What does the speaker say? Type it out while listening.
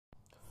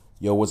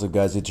Yo, what's up,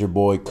 guys? It's your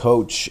boy,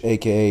 Coach,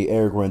 a.k.a.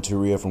 Eric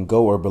Renteria from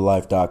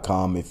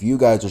GoHerbalife.com. If you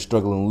guys are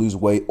struggling to lose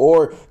weight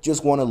or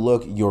just want to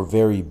look your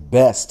very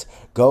best,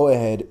 go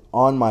ahead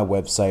on my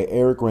website,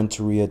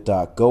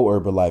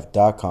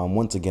 ericrenteria.goherbalife.com.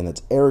 Once again,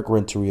 that's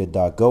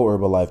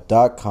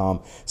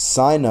ericrenteria.goherbalife.com.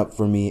 Sign up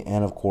for me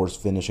and, of course,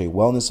 finish a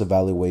wellness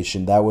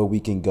evaluation. That way we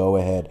can go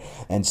ahead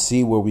and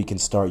see where we can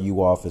start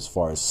you off as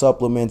far as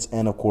supplements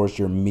and, of course,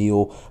 your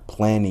meal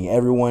planning.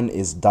 Everyone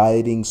is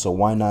dieting, so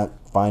why not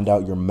find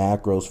out your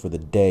macros for the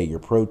day, your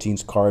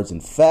proteins, carbs,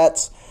 and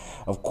fats.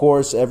 Of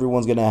course,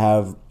 everyone's going to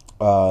have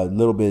a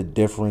little bit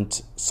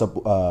different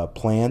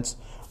plans.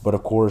 But,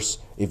 of course,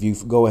 if you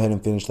go ahead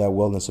and finish that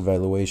wellness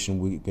evaluation,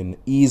 we can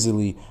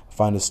easily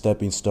find a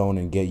stepping stone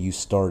and get you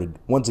started.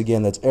 Once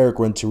again, that's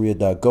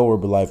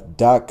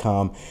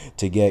ericrenteria.goherbalife.com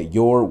to get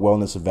your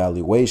wellness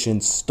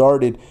evaluation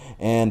started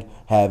and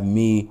have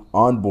me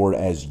on board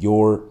as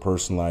your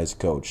personalized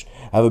coach.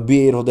 Have a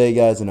beautiful day,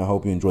 guys, and I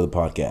hope you enjoy the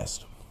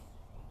podcast.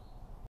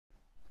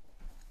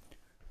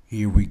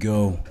 Here we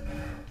go,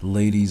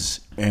 ladies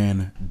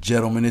and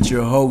gentlemen. It's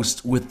your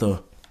host with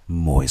the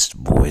moist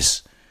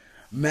voice,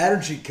 Matter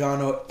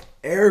Chicano,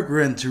 Eric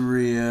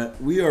Renteria.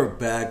 We are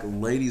back,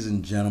 ladies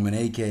and gentlemen,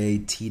 a.k.a.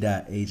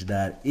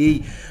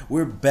 T.H.E.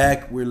 We're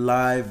back, we're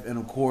live, and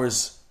of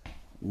course,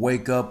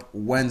 Wake Up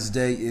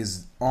Wednesday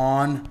is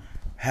on.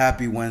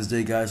 Happy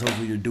Wednesday, guys.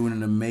 Hopefully you're doing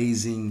an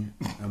amazing.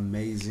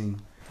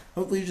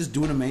 Hopefully you're just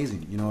doing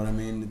amazing, you know what I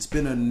mean? It's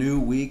been a new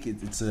week.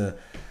 It's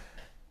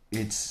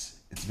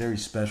very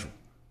special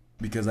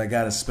because I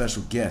got a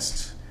special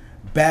guest.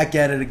 Back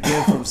at it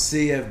again from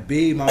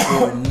CFB, my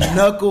boy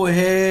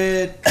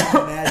NuccleHead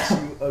coming at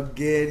you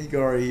again. You can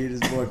already hear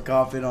this boy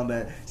coughing on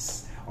that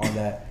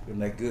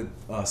good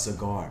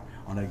cigar.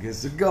 On that good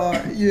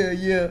cigar.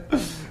 Yeah.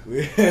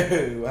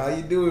 How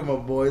you doing, my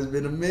boy? It's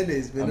been a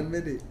minute. I'm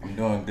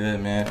doing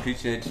good, man.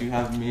 Appreciate you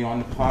having me on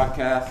the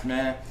podcast,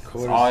 man.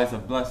 It's always a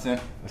blessing.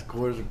 Of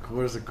course,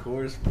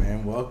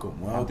 man.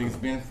 Welcome. How things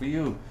been for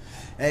you?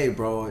 Hey,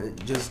 bro,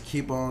 just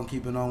keeping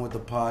on with the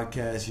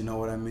podcast, you know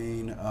what I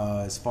mean?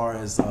 As far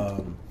as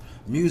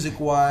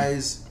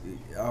music-wise,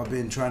 I've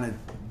been trying to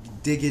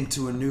dig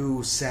into a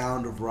new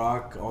sound of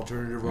rock,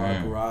 alternative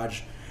rock,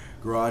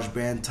 garage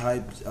band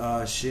type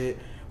shit.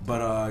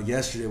 But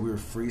yesterday we were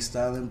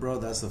freestyling, bro.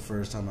 That's the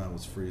first time I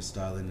was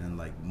freestyling in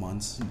like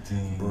months.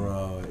 Damn.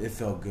 Bro, it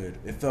felt good.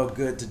 It felt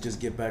good to just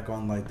get back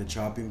on like the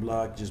chopping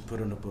block, just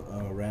put on a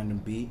random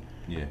beat,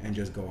 and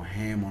just go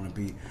ham on a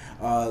beat.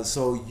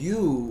 So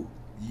you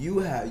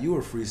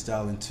were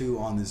freestyling too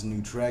on this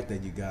new track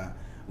that you got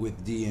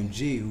with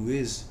DMG, who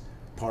is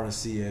part of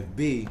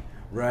CFB,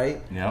 right?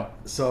 Yep.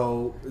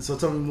 So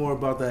tell me more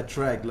about that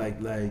track.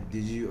 Like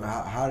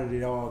how did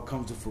it all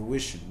come to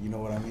fruition? You know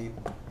what I mean?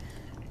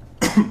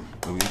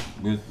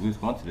 We was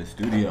going to the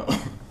studio.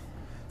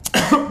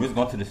 We was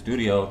going to the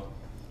studio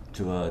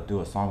to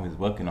do a song we was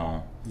working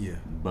on. Yeah.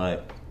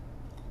 But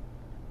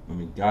when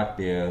we got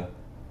there,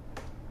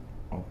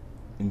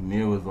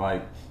 Neil was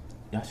like,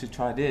 y'all should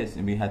try this.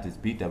 And we had this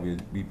beat that we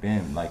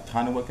been like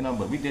kind of working on,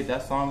 but we did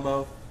that song,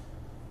 bro,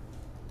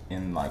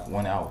 in like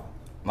 1 hour.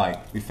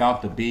 Like we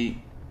found the beat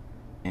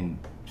and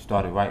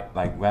started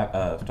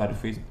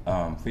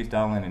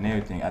freestyling and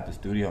everything at the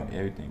studio and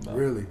everything, bro.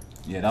 Really?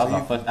 Yeah, that was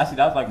my first. Actually,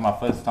 that was like my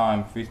first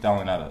time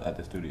freestyling at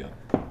the studio.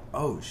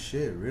 Oh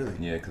shit! Really?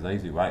 Yeah, because I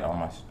usually write all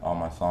my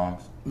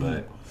songs,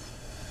 but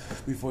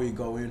before you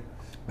go in,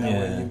 that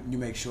way you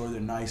make sure they're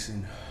nice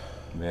and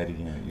ready,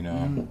 you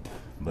know.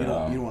 But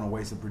you don't want to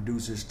waste the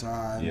producer's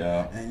time.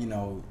 Yeah.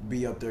 And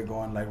be up there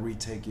going like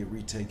retake it.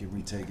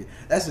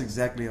 That's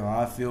exactly how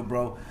I feel,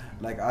 bro.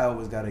 Like I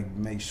always gotta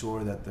make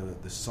sure that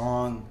the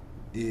song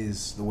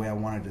is the way I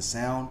want it to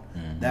sound.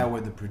 Mm-hmm. That way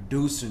the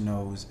producer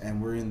knows,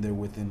 and we're in there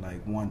within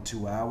like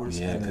 1-2 hours.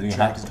 Yeah, because we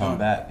have to come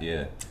back.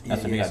 Yeah,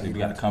 that's what we got to do. We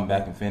got to come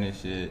back and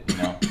finish it, you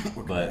know.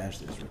 But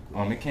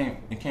it came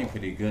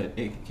pretty good.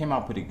 It came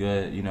out pretty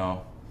good, you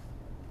know.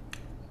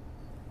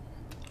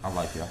 I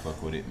like it. I fuck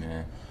with it,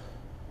 man.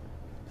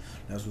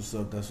 That's what's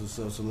up.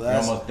 So we're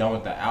almost done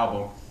with the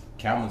album.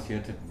 Cameron's here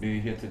to be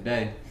here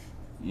today,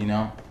 you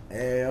know.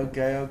 Hey,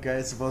 okay.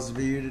 It's supposed to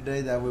be here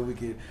today. That way we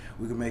can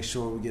make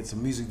sure we get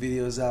some music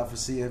videos out for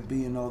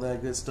CFB and all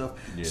that good stuff.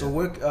 Yeah. So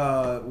where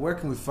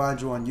can we find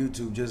you on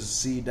YouTube?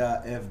 Just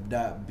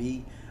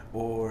C.F.B,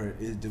 or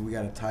do we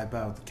got to type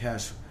out the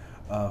cash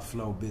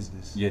flow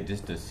business? Yeah,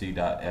 just the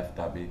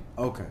C.F.B.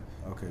 Okay,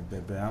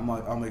 bet.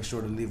 I'll make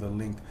sure to leave a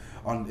link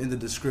in the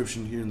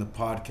description here in the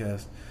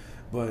podcast.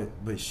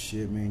 But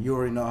shit, man, you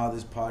already know how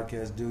this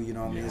podcast do. You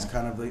know what I mean? It's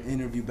kind of like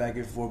interview back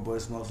and forth, but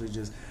it's mostly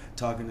just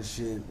talking to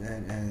shit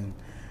and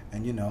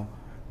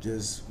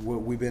just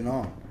what we've been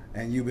on.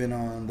 And you've been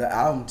on the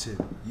album tip.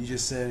 You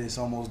just said it's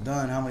almost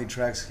done. How many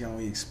tracks can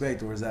we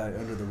expect, or is that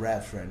under the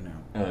wraps right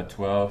now?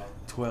 12.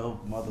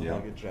 12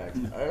 motherfucking tracks.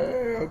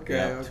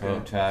 Okay.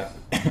 12 tracks.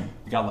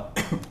 You got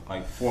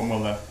like 4 more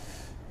left.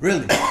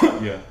 Really?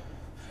 Yeah.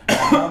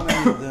 How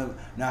many of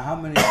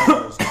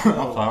those 12?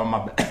 I'm sorry, my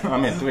bad.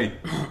 I'm at 3.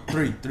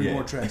 Three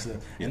more tracks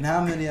left. Yeah. And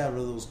how many out of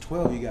those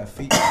 12 you got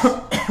features?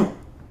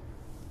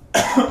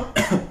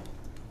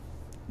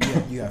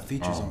 you got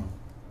features on?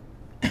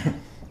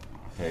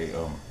 Okay,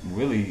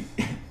 really,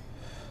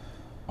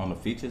 on the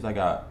features, I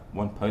got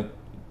one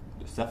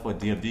except for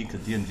DMD,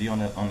 because DMD on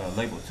the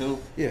label too.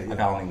 Yeah. I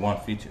got only one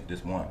feature,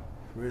 just one.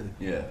 Really?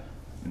 Yeah.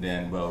 And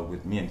then, well,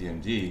 with me and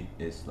DMG,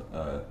 it's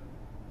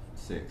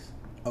 6.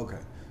 Okay.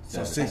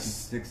 So Seven.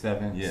 6,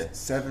 7, yeah.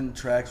 7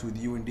 tracks with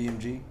you and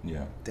DMG.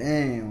 Yeah.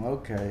 Damn.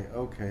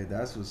 Okay.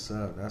 That's what's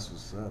up.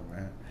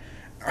 Man.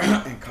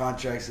 And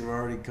contracts are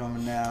already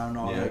coming out and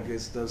all that good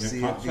stuff.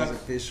 CFB's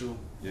official.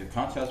 Yeah,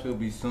 contracts will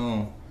be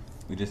soon.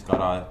 We just got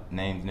our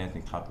names and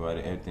everything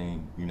copyrighted,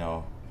 everything,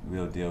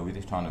 real deal.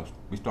 We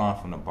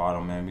starting from the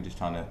bottom, man. We just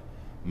trying to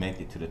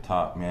make it to the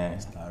top, man.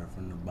 Started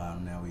from the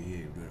bottom, now we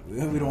here. We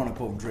don't want to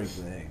quote Drake,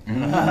 but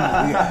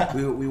hey,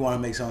 we want to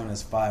make something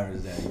as fire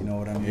as that. You know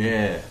what I mean?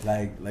 Yeah.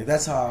 Like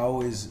that's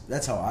how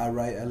I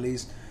write, at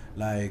least.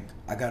 Like,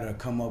 I gotta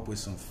come up with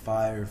some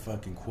fire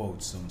fucking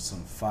quotes, some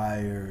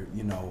fire,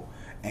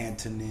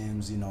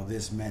 antonyms.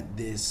 This meant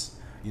this.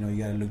 You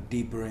gotta look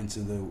deeper into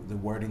the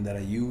wording that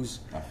I use.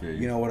 I feel you.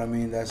 You know what I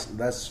mean?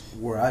 That's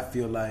where I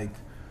feel like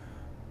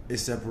it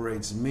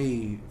separates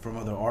me from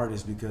other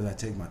artists, because I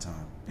take my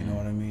time. You know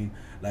what I mean?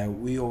 Like,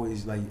 we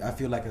always, like, I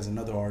feel like as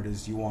another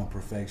artist, you want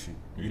perfection.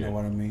 You know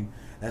what I mean?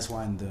 That's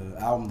why in the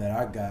album that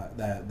I got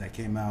that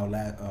came out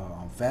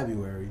on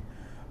February,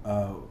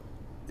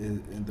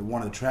 in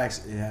one of the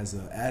tracks, it has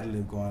an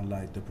ad-lib going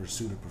like the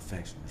pursuit of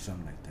perfection or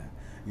something like that.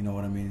 You know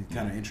what I mean? It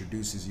kind of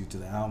introduces you to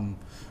the album,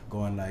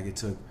 going like it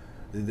took.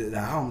 The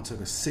album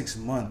took 6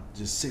 months,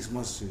 just 6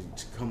 months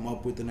to come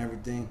up with and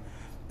everything,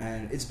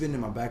 and it's been in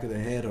my back of the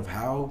head of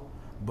how,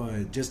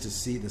 but just to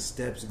see the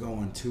steps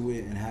going to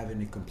it and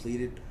having it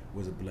completed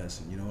was a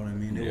blessing. You know what I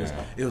mean?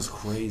 It was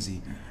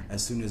crazy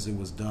as soon as it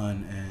was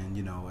done, and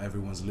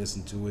everyone's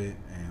listened to it,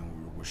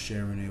 and we're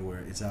sharing it where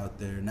it's out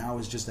there. Now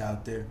it's just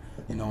out there.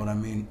 You know what I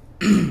mean?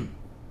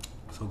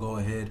 So go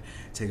ahead,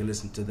 take a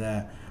listen to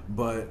that.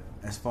 But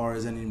as far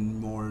as any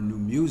more new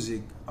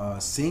music,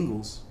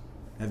 singles.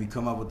 Have you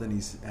come out with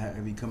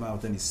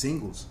any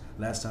singles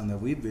last time that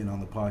we've been on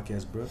the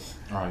podcast, bro?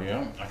 Oh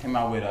yeah, I came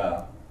out with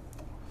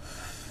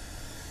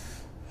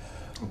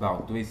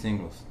about 3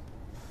 singles.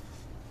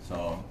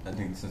 So I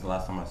think since the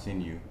last time I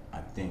seen you,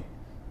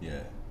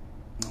 yeah.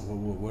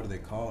 What are they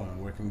called,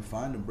 and where can we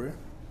find them, bro?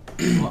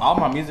 Well, all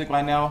my music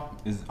right now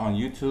is on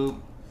YouTube,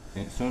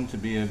 and soon to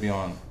be it'll be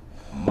on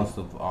most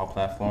of all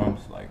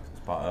platforms like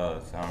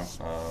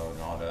SoundCloud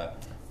and all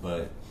that.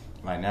 But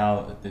right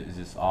now it's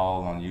just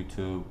all on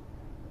YouTube.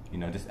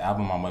 This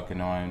album I'm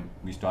working on,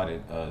 we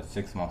started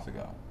 6 months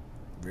ago.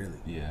 Really?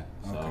 Yeah.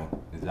 So okay.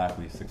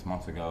 Exactly 6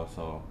 months ago.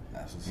 So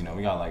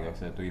we got, like I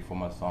said, 3-4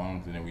 more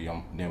songs, and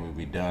then we'll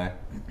be done.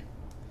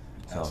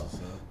 So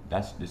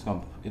that's just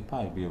it'll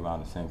probably be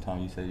around the same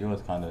time. You said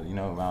yours kind of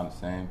around the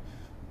same.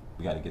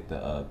 We got to get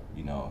the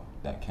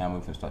that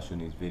camera and start shooting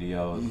these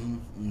videos.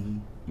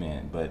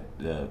 Man, but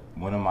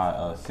one of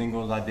my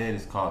singles I did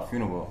is called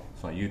Funeral.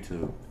 It's on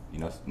YouTube.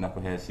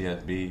 NuccleHead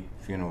CSB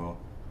Funeral.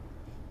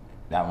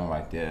 That one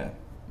right there.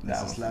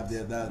 That's a slap.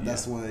 Yeah,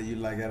 that's the one that you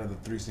like out of the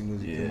 3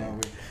 singles you came out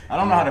with. I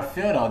don't know how to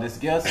feel though. This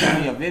girl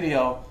sent me a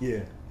video.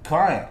 Yeah.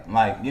 Crying,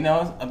 like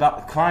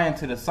about crying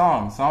to the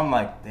song. So I'm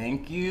like,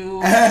 thank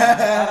you.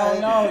 I don't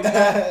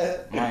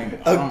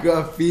know.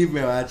 A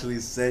female actually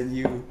sent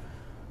you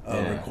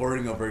a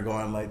recording of her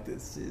going like,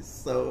 "This is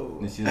so."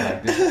 And she's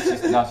like,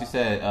 she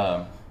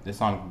said, this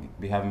song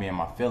be having me in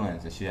my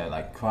feelings, and she had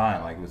like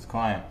crying, like it was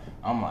crying.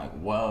 I'm like,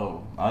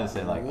 whoa. I just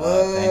said like,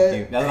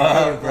 thank you.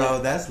 Hey,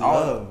 bro, that's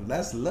love.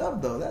 That's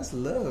love, though. That's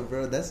love,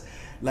 bro. That's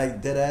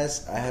like dead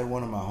ass. I had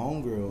one of my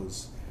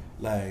homegirls.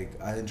 Like,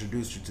 I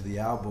introduced her to the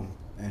album,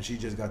 and she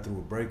just got through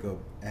a breakup,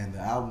 and the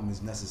album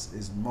is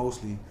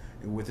mostly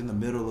within the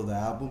middle of the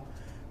album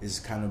is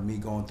kind of me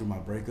going through my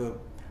breakup,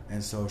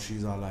 and so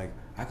she's all like,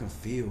 I can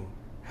feel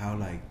how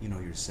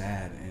you're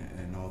sad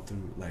and all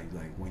through like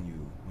when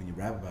you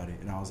rap about it.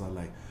 And I was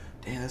like,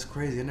 damn, that's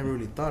crazy. I never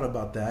really thought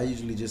about that. I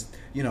usually just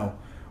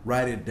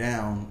write it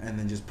down and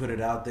then just put it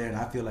out there, and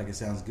I feel like it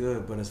sounds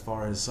good. But as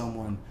far as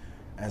someone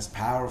as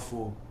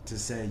powerful to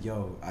say,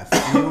 yo, I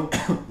feel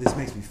this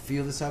makes me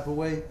feel this type of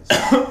way,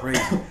 it's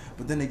crazy.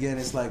 But then again,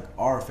 it's like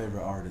our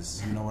favorite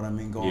artists, you know what I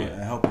mean, going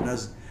and helping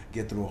us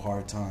get through a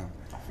hard time.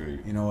 I feel you.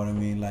 You know what I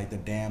mean, like the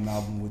Damn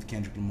album with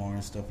Kendrick Lamar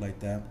and stuff like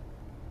that.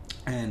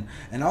 And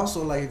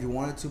also, like, if you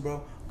wanted to,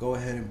 bro, go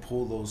ahead and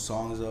pull those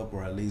songs up,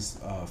 or at least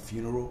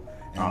Funeral,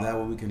 and that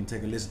way we can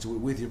take a listen to it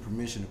with your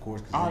permission, of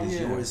course, because it is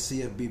yours,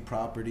 CFB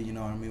property. You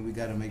know what I mean? We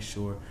got to make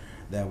sure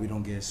that we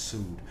don't get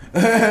sued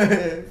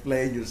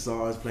playing your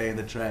songs, playing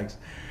the tracks,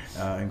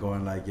 and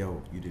going like,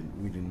 yo,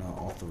 we did not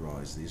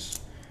authorize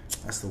this.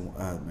 That's the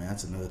man.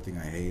 That's another thing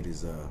I hate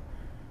is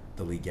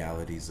the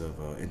legalities of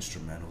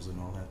instrumentals and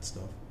all that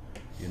stuff.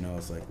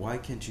 It's like, why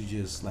can't you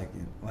just like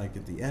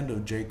at the end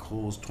of J.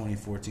 Cole's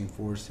 2014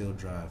 Forest Hill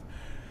Drive,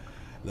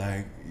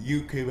 like,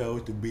 you came out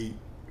with the beat,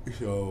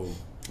 so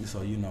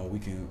So you know we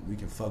can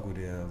fuck with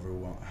it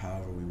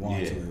however we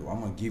want to. I'm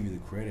gonna give you the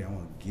credit. I'm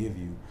gonna give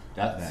you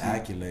the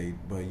accolade.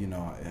 But you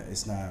know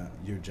it's not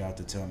your job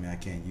to tell me I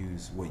can't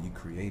use what you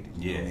created.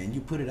 You know what I mean?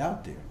 You put it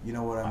out there. You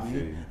know what I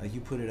mean? Like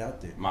you put it out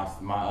there. My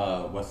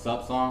What's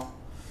Up song?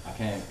 I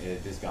can't.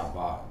 It just got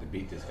bought. The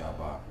beat just got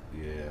bought.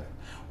 Yeah.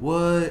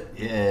 What?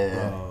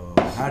 Yeah.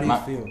 How do you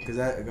feel? Because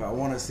I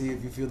want to see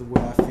if you feel the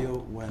way I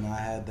feel when I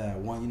had that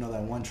one. You know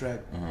that one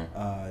track,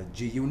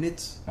 G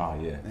Units. Oh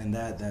yeah. And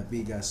that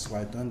beat got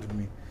swiped under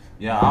me.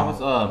 Yeah, I was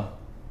a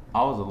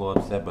little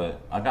upset,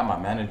 but I got my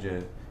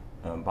manager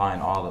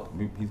buying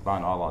he's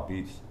buying all our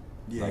beats.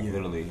 Yeah,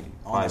 literally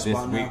on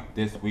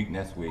this week,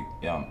 next week,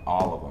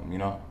 all of them. You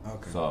know.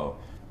 Okay. So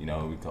you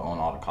know we could own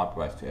all the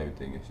copyrights to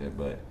everything and shit,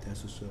 but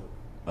that's what's up.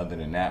 Other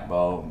than that,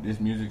 bro, this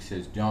music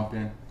shit's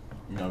jumping.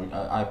 You know,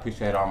 I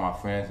appreciate all my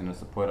friends and the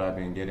support I've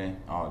been getting,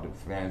 all the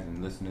fans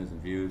and listeners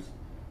and views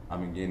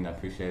I've been getting. I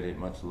appreciate it.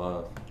 Much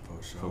love.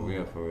 For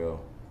sure. For real.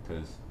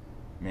 Because,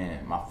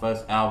 man, my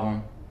first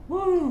album,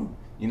 woo!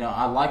 You know,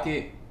 I like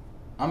it.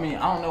 I mean,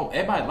 I don't know.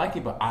 Everybody like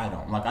it, but I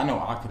don't. Like, I know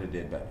I could have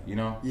did better, you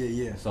know?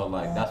 Yeah. So,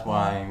 like, that's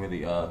why I ain't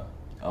really,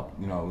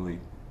 really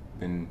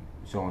been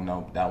showing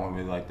up that one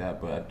really like that.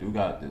 But I do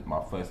got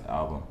my first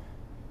album.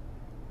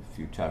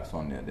 Few tracks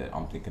on there that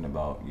I'm thinking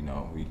about, you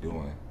know,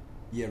 redoing.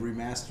 Yeah,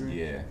 remastering?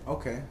 Yeah.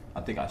 Okay.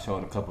 I think I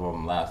showed a couple of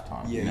them last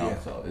time, yeah, you know,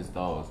 so it's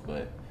those.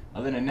 But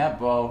other than that,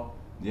 bro,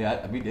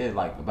 yeah, we did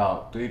like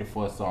about 3 to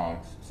 4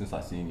 songs since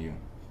I seen you.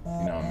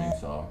 You know what I mean?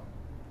 So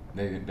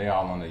they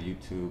all on the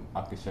YouTube.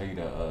 I could show you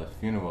the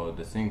funeral,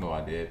 the single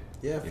I did.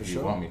 Yeah, for sure. If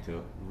you want me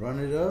to. Run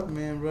it up,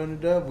 man, run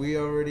it up. We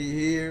already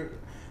here.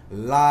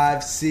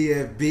 Live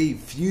CFB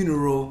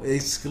funeral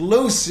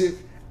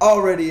exclusive.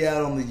 Already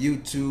out on the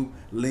YouTube.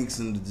 Links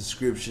in the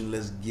description.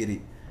 Let's get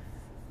it.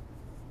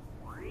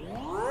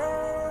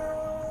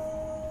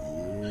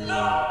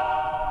 Yeah.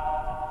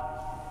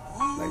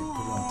 Like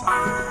put it on top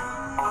of it.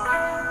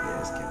 Yeah,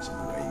 it's catching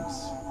the waves.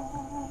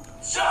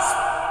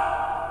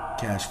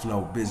 Cash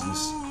flow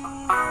business.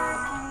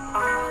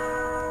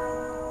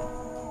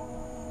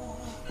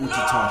 What you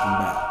talking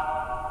about?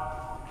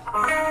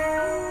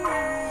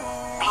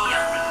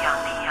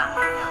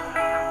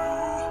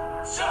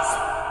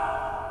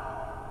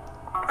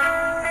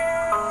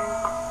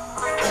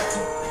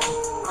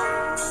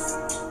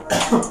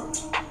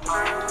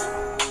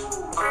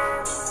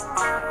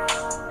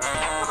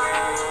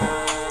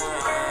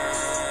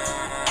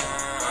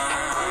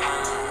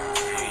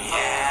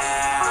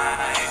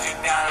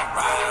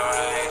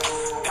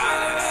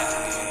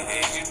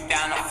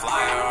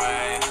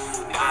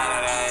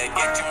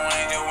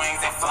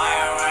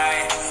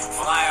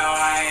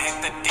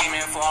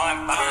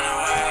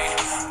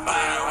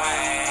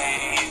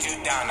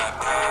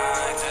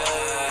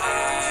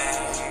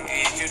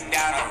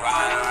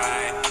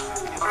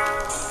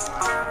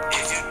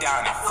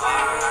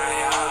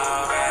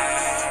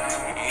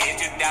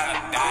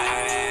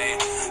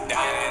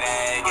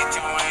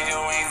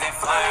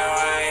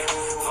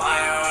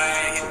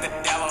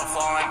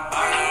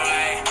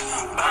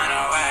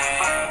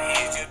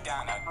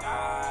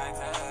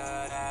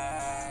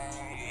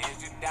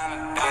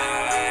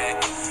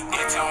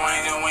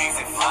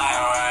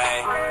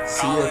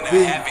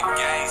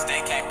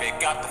 They can't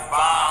pick up the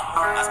phone.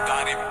 I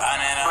started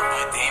burning up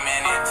a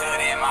demon into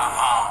my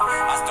home.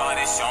 I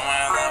started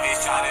showing love, he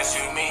tried to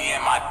shoot me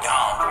in my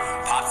dome.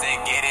 Pop said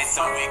get it,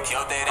 so we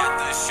killed it at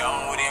the show.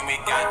 Then we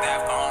got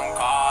that phone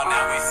call,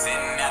 now we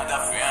sitting at the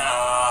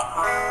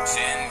funeral.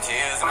 Shedding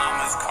tears,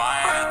 mama's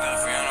crying at the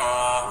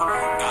funeral.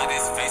 Got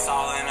his face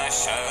all in a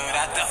shirt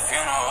at the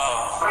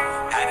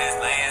funeral. Had his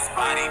lay his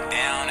body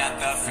down at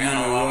the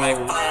funeral. Make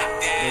blood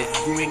dead.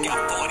 We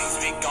got 40s,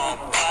 we gon'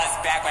 bust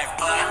back, make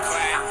blood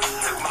crack.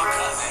 Took my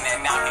cousin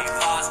and now he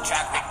lost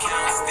track. We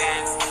count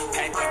stats,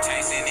 paper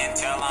chasing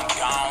until I'm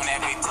gone.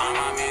 Every time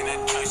I'm in the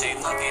church, they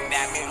looking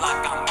at me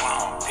like I'm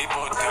wrong.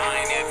 People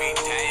dying every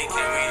day,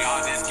 can we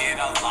all just get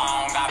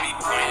along? I be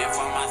praying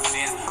for my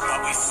sins,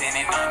 but we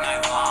sinning all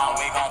night long.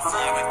 We gon'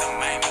 fly with the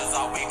angels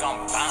or we gon'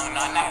 burn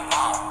all night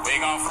long. We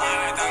gon' fly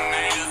with the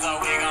angels or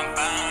we gon'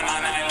 burn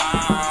all night long.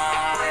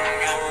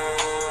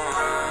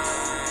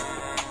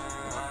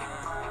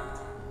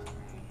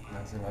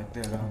 That's it right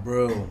there, though.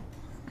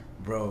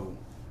 Bro.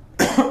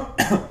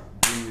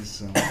 Give me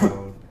some,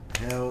 bro.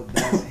 Hell,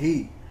 that's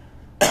heat.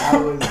 That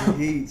was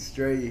heat,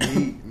 straight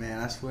heat, man.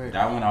 I swear.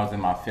 That one I was in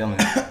my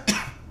feelings.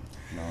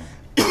 You know,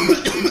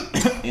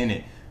 in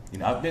it. You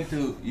know, I've been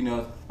through, you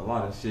know, a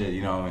lot of shit,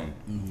 you know, and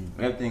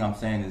everything I'm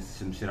saying is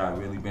some shit I've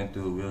really been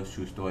through, real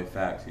true story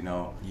facts, you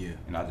know. Yeah.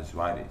 And I just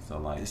write it. So,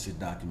 like, it's your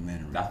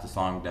documentary. That's the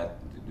song that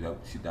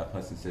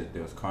person said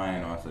they was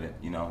crying on, so that,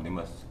 you know, they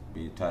must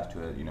be attached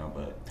to it, you know,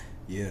 but.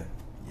 Yeah.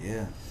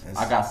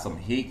 I got some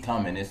heat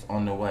coming. It's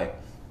on the way.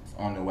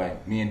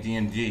 Me and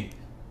DMG,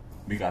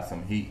 we got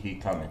some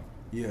heat coming.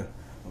 Yeah.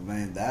 Well,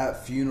 man,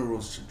 that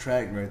funeral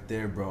track right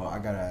there, bro, I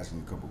gotta ask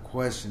him a couple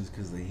questions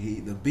because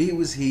the beat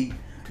was heat.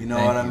 You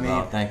know what I mean?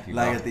 Bro. Thank you.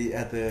 Like bro.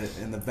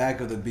 In the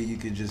back of the beat, you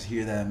could just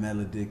hear that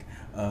melodic,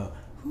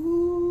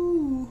 ooh,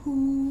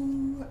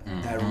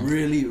 that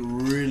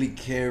really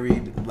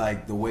carried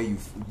like the way you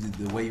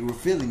were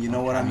feeling. You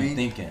know what I mean?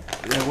 Thinking.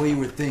 The way you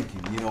were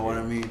thinking. You know what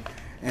I mean?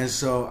 And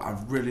so I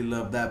really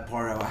love that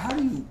part. How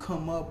do you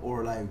come up,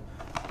 or like,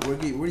 where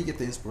do you get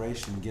the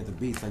inspiration to get the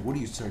beats? Like, what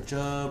do you search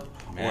up,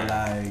 or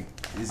like,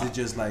 is it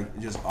just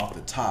off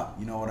the top?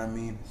 You know what I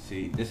mean?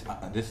 See, this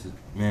is,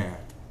 man.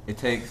 It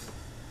takes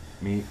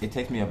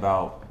me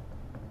about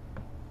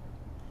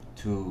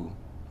 2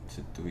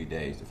 to 3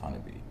 days to find a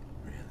beat.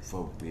 Really?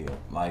 For real.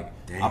 Like,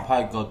 damn. I'll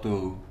probably go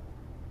through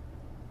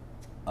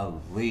at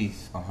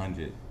least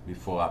 100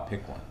 before I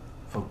pick one.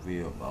 For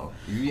real, bro.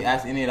 If you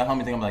ask any of the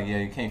homies, I'm like, yeah,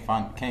 you can't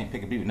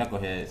pick a beat with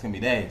NuccleHead. It's gonna be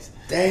days.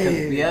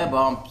 Damn. Yeah, bro.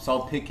 I'm so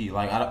picky.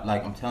 Like,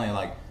 I'm telling you,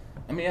 like,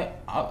 I mean,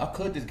 I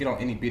could just get on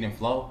any beat and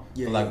flow.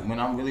 Yeah. But like, when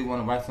I really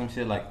want to write some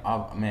shit, like,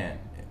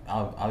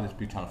 I'll just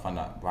be trying to find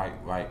that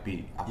right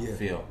beat. I can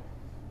feel.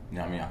 You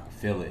know what I mean? I can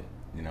feel it.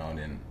 You know, and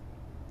then,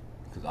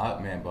 cause I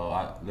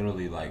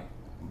literally, like,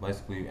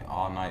 basically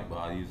all night, but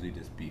I usually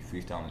just be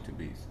freestyling 2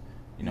 beats.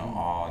 You know,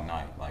 all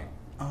night, like.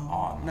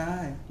 All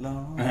night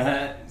long.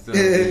 So,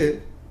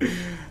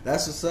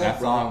 that's what's up, that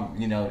bro. song,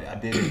 you know, I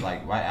did it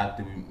like right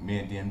after me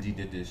and DMG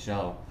did this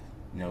show.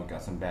 You know,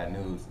 got some bad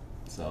news.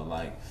 So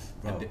like,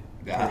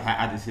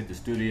 I just hit the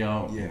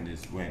studio and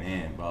just went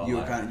in, bro. You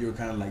were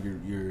kind of like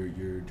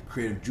your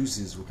creative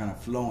juices were kind of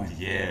flowing.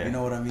 Yeah, you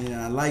know what I mean.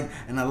 And I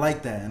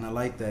like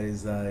that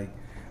is like,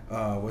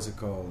 what's it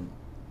called?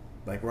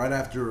 Like right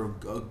after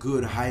a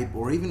good hype,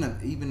 or even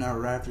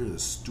right after the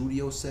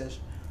studio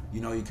session. You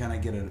know, you kind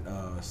of get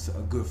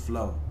a good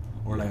flow,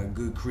 or like a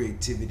good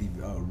creativity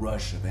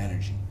rush of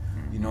energy.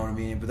 You know what I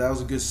mean? But that was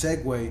a good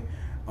segue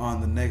on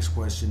the next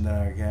question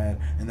that I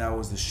had, and that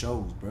was the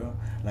shows, bro.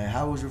 Like,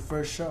 how was your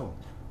first show?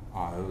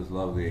 Oh, it was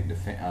lovely. The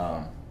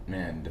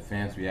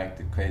fans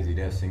reacted crazy.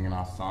 They were singing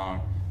our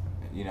song.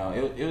 You know,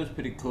 it was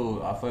pretty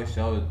cool. Our first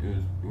show,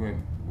 we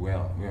went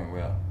well.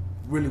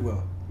 Really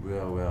well.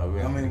 Real well.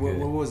 I mean,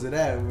 what was it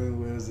at? Where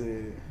was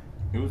it?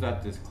 It was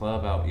at this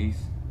club out east.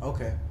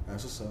 Okay,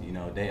 that's what's up. You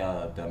know, they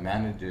the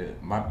manager,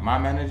 my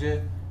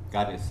manager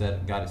got it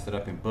set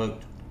up and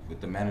booked with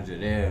the manager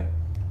there.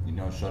 You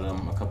know, showed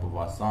them a couple of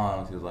our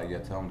songs. He was like, "Yeah,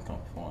 tell them to come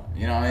perform."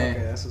 You know what I mean?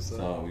 Okay, that's what's up.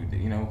 So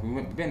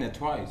we've been there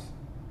twice.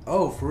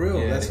 Oh, for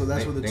real? Yeah, that's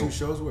what the 2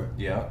 shows were.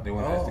 Yeah, they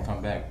wanted us to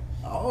come back.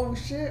 Oh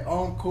shit!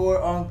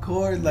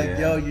 Encore. Like,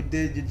 yo, you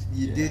did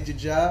your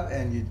job,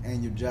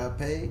 and your job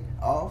paid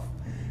off.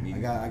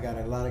 I got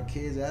a lot of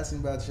kids asking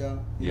about y'all.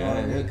 It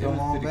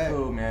was pretty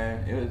cool,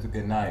 man. It was a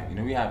good night. You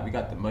know, we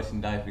got the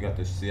merchandise. We got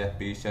the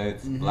CFB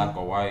shirts, black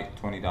or white,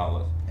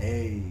 $20.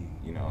 Hey.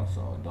 You know,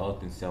 so those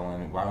been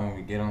selling. Right when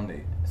we get them,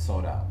 they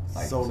sold out.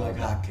 Sold like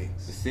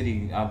hotcakes. The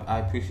city, I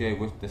appreciate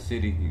the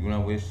city. You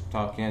know,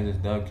 Wichita, Kansas,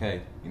 Doug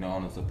K. You know,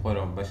 on the support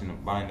of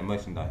buying the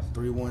merchandise.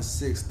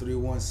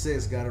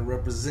 316, gotta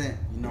represent.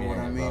 You know what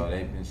I mean? Bro,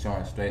 they've been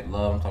showing straight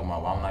love. I'm talking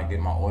about why I'm not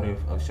getting my order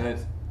of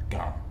shirts.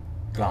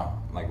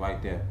 Gone, like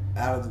right there.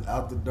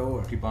 Out the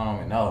door. People don't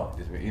even know.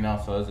 You know,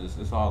 so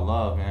it's all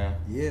love, man.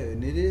 Yeah,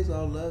 and it is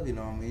all love. You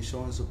know what I mean?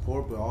 Showing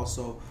support, but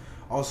also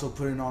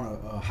putting on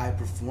a high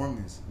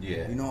performance.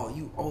 Yeah. You know,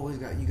 you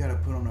gotta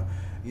put on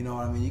you know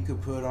what I mean? You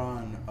could put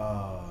on,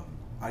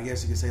 I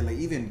guess you could say, like,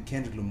 even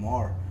Kendrick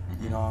Lamar,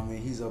 you know what I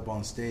mean? He's up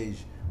on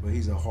stage, but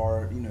he's a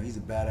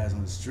badass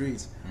on the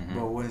streets.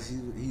 But when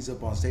he's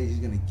up on stage, he's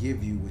gonna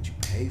give you what you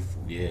pay for.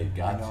 Yeah, you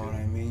know what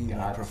I mean?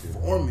 Like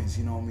performance,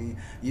 you know what I mean?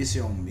 It's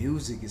your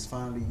music. It's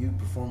finally you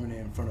performing it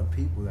in front of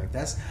people. Like,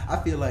 I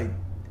feel like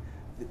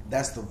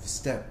that's the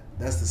step.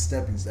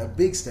 That's a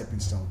big stepping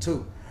stone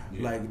too.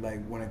 Yeah.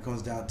 Like when it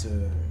comes down to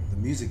the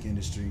music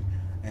industry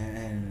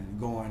and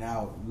going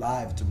out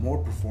live to more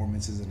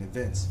performances and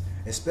events,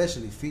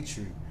 especially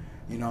featuring.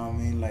 You know what I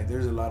mean? Like,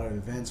 there's a lot of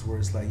events where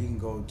it's like you can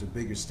go to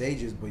bigger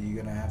stages, but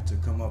you're gonna have to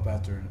come up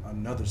after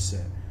another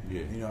set.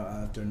 Yeah. You know,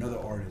 after another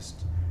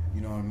artist.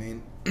 You know what I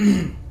mean?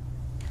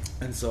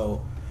 and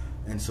so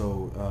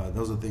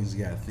those are things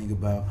you gotta think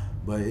about.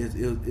 But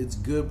it's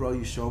good, bro.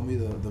 You showed me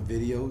the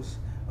videos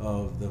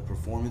of the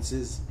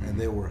performances, and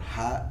they were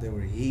hot. They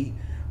were heat.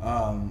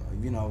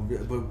 You know,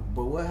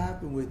 but what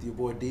happened with your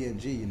boy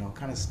DMG? You know,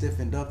 kind of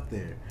stiffened up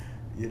there.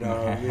 You know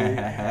what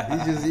I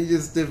mean? He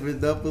just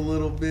stiffened up a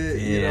little bit.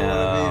 Yeah. You know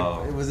what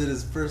I mean? Was it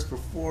his first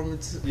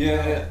performance?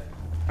 Yeah.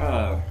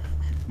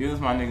 It was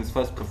my nigga's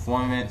first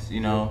performance.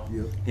 You know,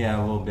 he had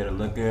a little bit of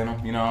look in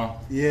him. You know.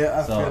 Yeah,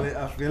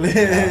 I feel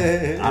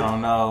it. I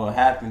don't know what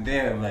happened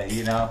there, but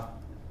you know,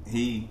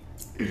 he.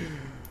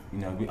 You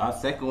know, our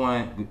second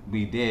one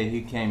we did,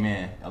 he came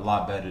in a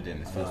lot better than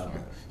his first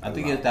one. I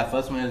think that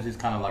first one was just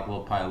kind of like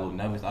probably a little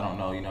nervous. I don't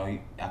know. You know,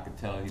 I could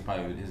tell he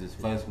probably is his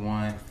first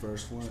one.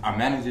 Our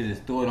manager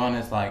just threw it on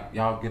us like,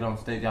 y'all get on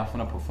stage, y'all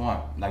finna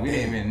perform. Like, we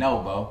didn't even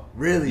know, bro.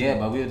 Really? Yeah,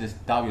 but we just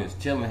thought we was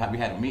chilling. We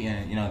had a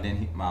meeting, you know.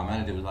 Then my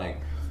manager was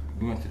like,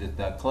 we went to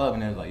that club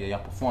and it was like, yeah, y'all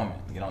performing.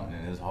 You know,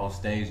 and there's a whole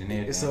stage and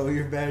everything. So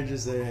your manager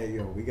said, hey,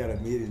 yo, we got a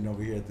meeting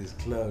over here at this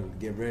club.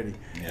 Get ready.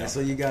 Yeah. And so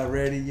you got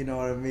ready, you know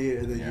what I mean?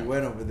 And then you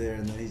went over there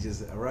and then he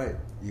just, all right,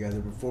 you guys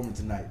are performing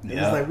tonight. And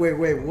it's like, wait,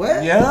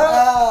 what?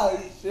 Yeah.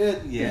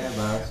 shit. Yeah,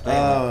 bro.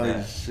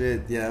 Oh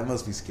shit. Yeah, it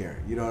must be scary.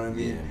 You know what I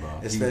mean? Yeah, bro.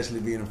 Especially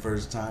being a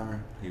first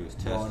timer. He was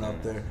going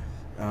up there.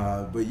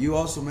 But you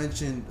also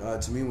mentioned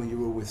to me when you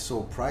were with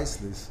So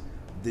Priceless,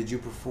 did you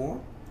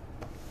perform?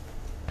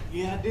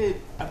 Yeah,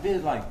 I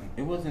did like,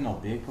 it wasn't no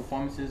big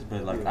performances,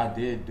 but like I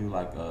did do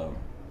like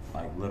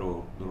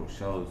little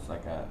shows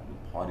like at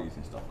parties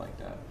and stuff like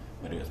that.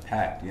 But it was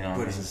packed, you know what I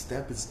mean? But it's a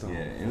stepping stone. Yeah,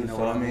 it was,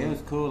 so I mean, it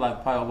was cool,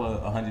 like probably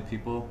over 100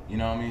 people, you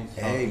know what I mean?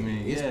 So, Hey, I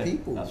mean, it's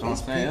people. That's what I'm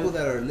saying. People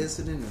that are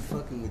listening and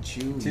fucking with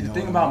you. See, the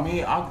thing about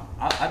me, I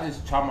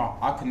just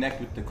I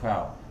connect with the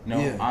crowd. You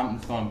know, I'm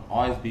just going to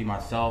always be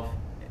myself,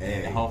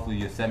 and hopefully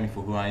you accept me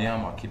for who I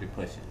am, I'll keep it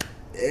pushing.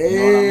 Hey, you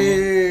know what I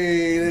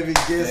mean? Let me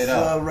get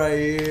some right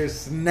here.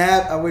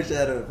 Snap. I wish I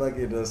had a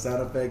fucking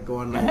sound effect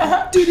going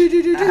like. For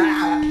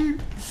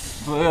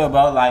real,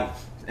 bro. Like,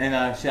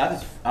 and shit,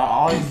 I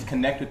always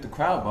connect with the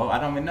crowd, bro. I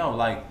don't even know.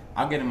 Like,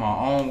 I get in my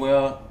own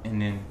well,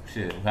 and then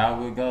shit,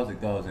 however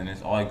it goes, and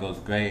it's always goes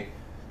great.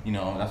 You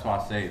know, that's why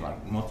I say,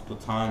 like, multiple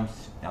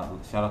times,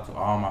 shout out to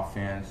all my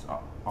fans,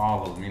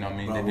 all of them, you know what I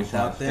mean? Bro,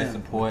 without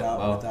them,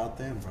 without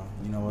them, bro,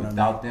 you know what I mean?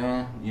 Without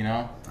them, you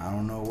know? I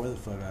don't know where the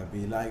fuck I'd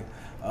be. Like,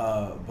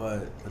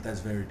 but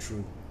that's very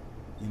true.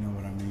 You know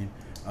what I mean?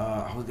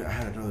 I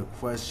had another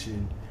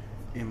question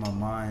in my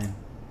mind,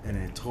 and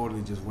it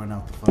totally just went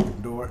out the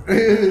fucking door.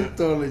 It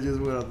totally just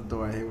went out the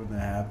door. I hate when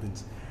that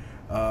happens.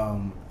 I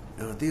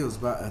think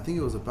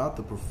it was about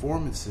the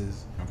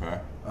performances. Okay.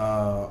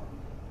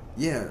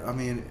 Yeah, I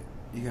mean,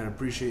 you gotta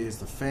appreciate it's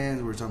the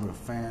fans. We're talking about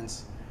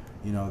fans.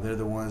 You know, they're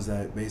the ones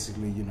that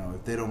basically, you know,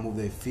 if they don't move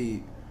their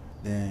feet,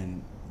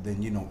 then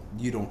you know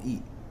you don't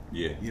eat.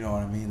 Yeah. You know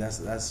what I mean?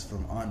 That's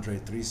from Andre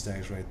 3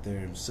 Stacks right there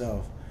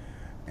himself.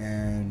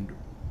 And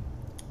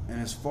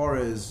as far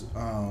as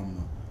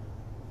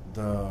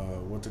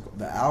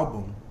the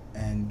album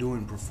and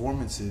doing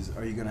performances,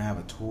 are you gonna have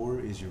a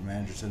tour? Is your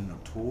manager setting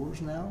up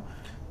tours now?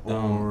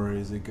 Or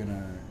is it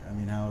gonna, I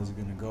mean, how is it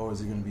gonna go?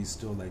 Is it gonna be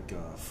still like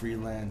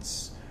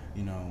freelance,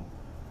 you know,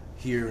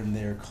 here and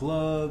there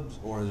clubs,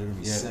 or is there gonna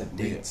be set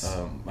dates?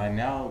 Right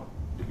now,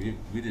 we're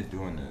just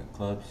doing the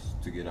clubs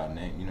to get our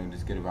name, you know,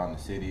 just get around the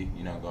city,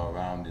 you know, go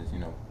around just, you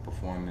know,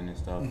 performing and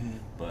stuff. Mm-hmm.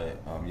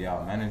 But yeah,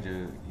 our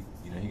manager,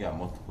 you know, he got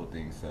multiple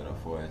things set up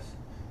for us,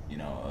 you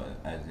know,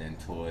 as in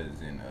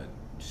tours and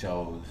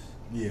shows,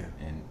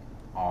 and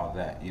all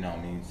that, you know what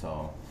I mean?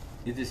 So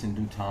it's just in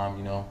due time,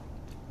 you know.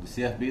 The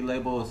CFB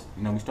labels,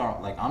 you know, we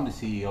start, like, I'm the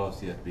CEO of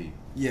CFB.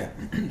 Yeah.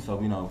 So,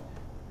 you know,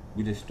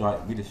 it is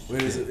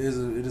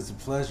a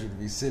pleasure to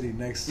be sitting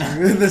next to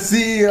the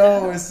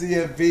CEO of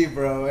CFB,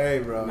 bro. Hey,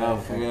 bro. No,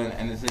 for real.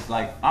 And it's just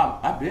like,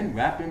 I've been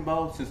rapping,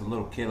 bro, since a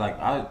little kid. Like,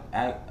 I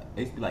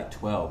used to be like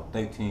 12,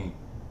 13,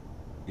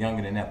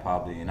 younger than that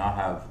probably. And I'll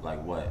have, like,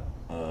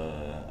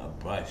 a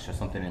brush or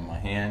something in my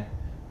hand.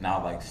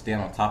 Now, like,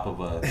 stand on top of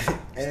like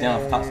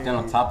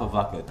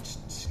a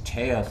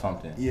chair or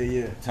something.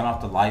 Yeah. Turn off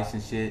the lights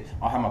and shit.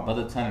 I'll have my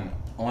brother turning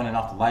on and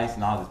off the lights,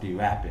 and I'll just be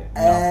rapping. You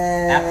know,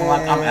 acting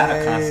like I'm at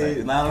a concert.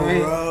 You know what I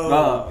mean?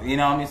 Bro, you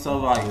know what I mean? So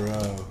like,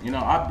 you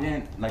know, I've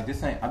been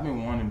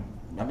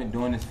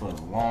doing this for a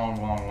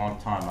long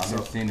time. I've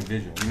been seeing the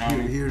vision. You know what I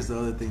mean? Here's the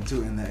other thing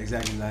too, and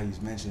exactly like you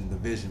mentioned, the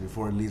vision.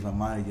 Before it leaves my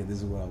mind again, this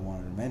is what I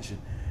wanted to mention: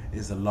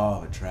 is the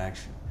law of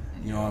attraction.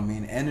 You know what I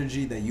mean?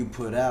 Energy that you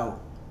put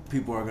out,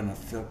 people are gonna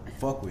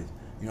fuck with.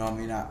 You know what I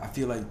mean? I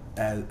feel like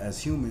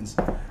as humans,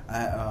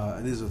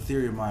 this is a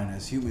theory of mine.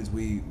 As humans,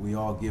 we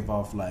all give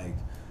off, like,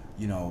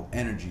 you know,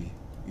 energy.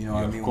 You know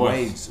what I mean?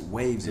 Waves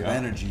of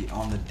energy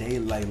on the day,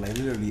 like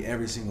literally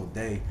every single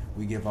day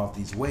we give off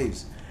these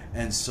waves.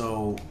 And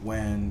so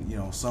when, you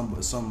know,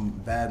 some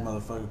bad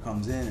motherfucker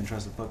comes in and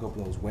tries to fuck up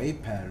those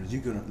wave patterns,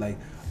 you can, like,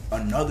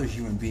 another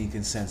human being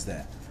can sense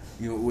that.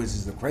 You know, which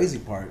is the crazy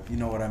part. You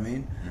know what I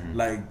mean? Mm-hmm.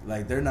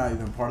 Like they're not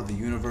even part of the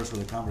universe or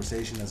the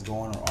conversation that's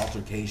going, or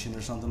altercation or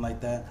something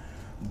like that.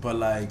 But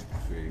like,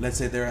 let's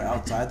say they're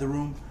outside the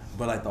room,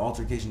 but like the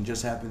altercation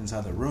just happened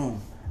inside the room,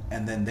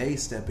 and then they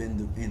step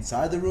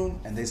inside the room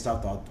and they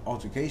stop the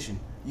altercation.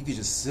 You could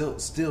just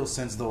still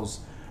sense those,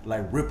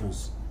 like,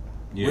 ripples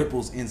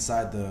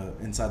inside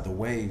the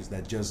waves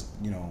that just,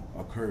 you know,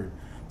 occurred.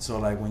 So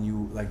like when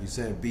you, like you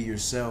said, be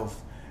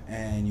yourself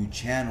and you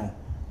channel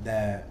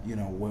that, you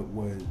know,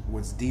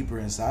 what's deeper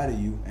inside of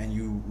you, and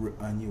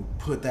you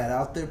put that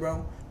out there,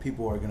 bro,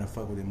 people are gonna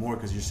fuck with it more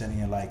because you're sending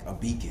it like a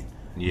beacon.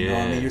 You know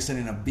what I mean? You're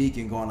sending a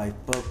beacon going like,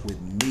 fuck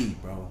with me,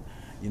 bro.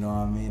 You know what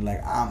I mean?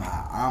 Like,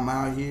 I'm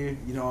out here,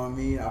 you know what I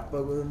mean? I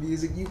fuck with the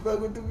music, you fuck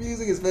with the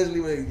music, especially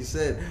when you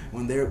said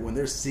when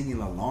they're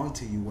singing along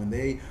to you, when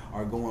they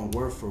are going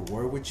word for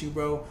word with you,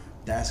 bro.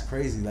 That's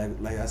crazy.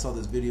 Like I saw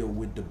this video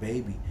with the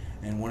baby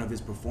and one of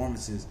his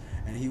performances,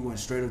 and he went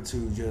straight up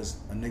to just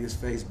a nigga's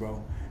face,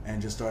 bro,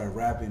 and just started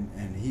rapping,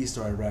 and he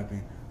started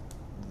rapping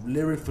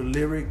lyric for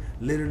lyric,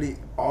 literally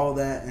all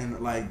that, and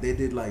like they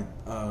did like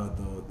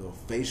the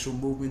facial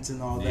movements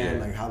and all that,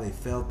 like how they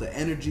felt, the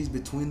energies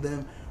between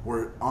them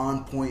were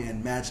on point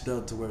and matched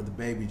up to where the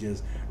baby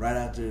just right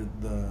after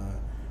the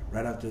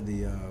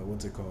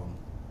what's it called?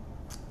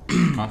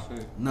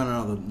 Concert?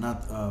 No,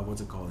 not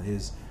what's it called?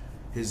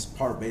 his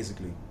part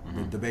basically,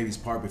 the baby's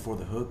part before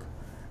the hook,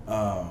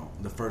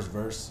 the first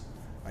verse,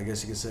 I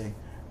guess you could say.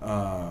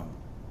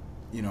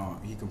 You know,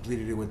 he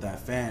completed it with that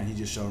fan. He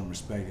just showed him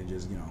respect and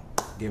just, you know,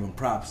 gave him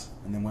props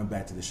and then went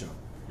back to the show.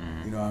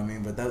 You know what I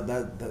mean? But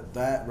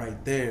that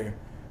right there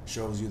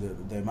shows you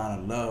the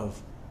amount of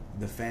love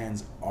the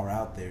fans are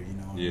out there. You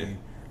know what I mean?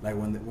 Like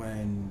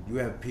when you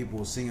have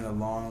people singing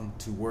along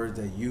to words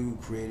that you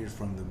created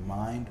from the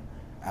mind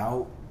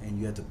out, and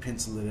you have to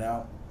pencil it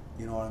out.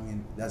 You know what I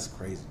mean? That's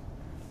crazy.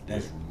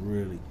 That's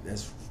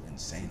that's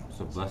insane. It's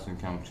a blessing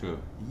come true.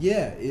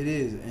 Yeah, it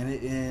is,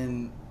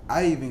 and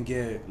I even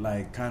get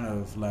like kind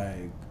of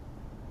like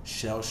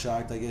shell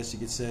shocked, I guess you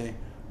could say,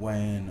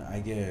 when I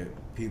get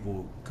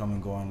people come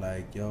and going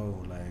like,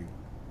 yo, like,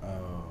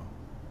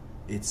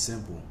 it's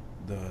simple.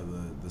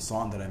 The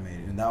song that I made,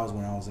 and that was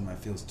when I was in my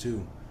fields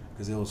too,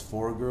 because it was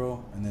for a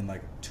girl, and then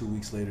like 2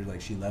 weeks later,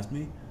 like she left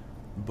me.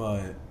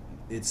 But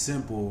it's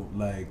simple,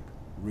 like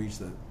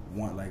reached like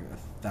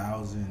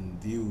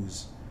 1,000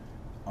 views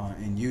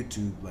in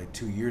YouTube like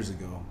 2 years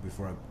ago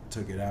before I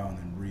took it out and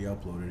then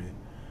re-uploaded it.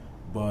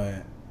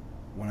 But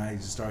when I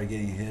just started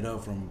getting hit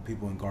up from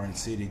people in Garden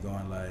City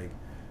going like,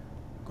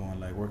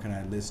 where can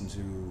I listen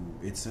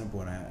to It's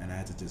Simple, and I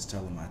had to just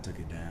tell them I took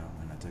it down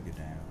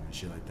and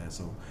shit like that.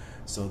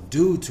 So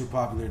due to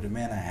popular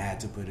demand, I had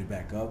to put it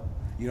back up.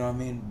 You know what I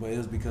mean? But it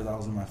was because I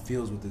was in my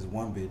fields with this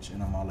one bitch,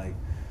 and I'm all like,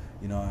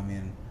 you know what I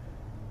mean?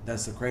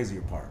 That's the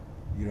crazier part.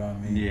 You know what I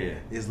mean? Yeah.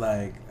 It's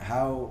like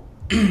how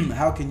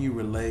can you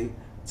relate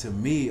to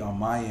me on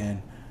my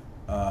end,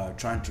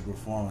 trying to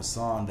perform a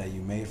song that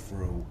you made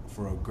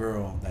for a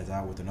girl that's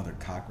out with another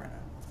cock right now,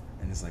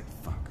 and it's like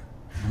fuck.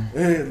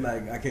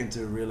 Like I came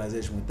to a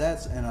realization with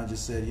that, and I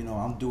just said, you know,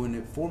 I'm doing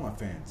it for my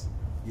fans.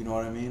 You know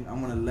what I mean?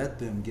 I'm gonna let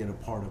them get a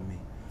part of me,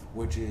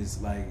 which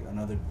is like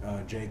another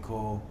J.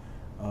 Cole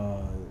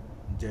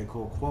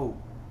quote.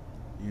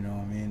 You know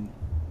what I mean?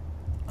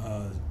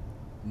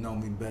 Know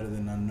me better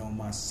than I know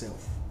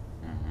myself.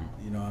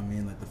 You know what I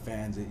mean? Like the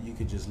fans, you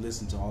could just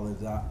listen to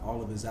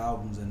all of his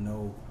albums and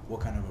know what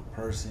kind of a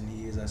person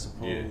he is, I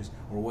suppose,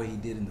 or what he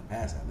did in the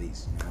past, at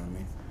least. You know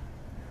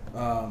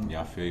what I mean?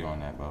 Yeah, I feel you on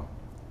that, bro.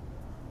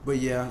 But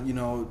yeah, you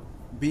know,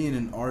 being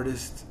an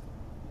artist,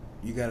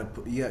 you gotta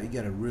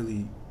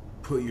really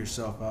put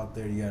yourself out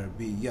there. You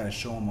gotta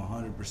show them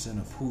 100%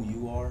 of who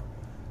you are,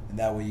 and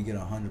that way you get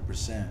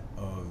 100%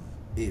 of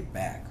it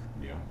back.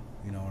 Yeah.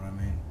 You know what I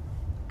mean?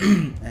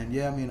 And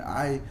yeah, I mean,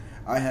 I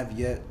have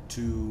yet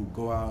to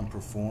go out and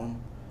perform.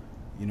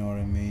 You know what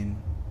I mean?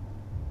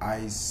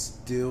 I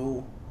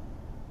still,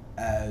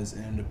 as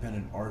an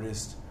independent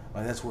artist,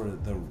 like that's where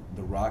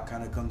the rock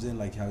kind of comes in.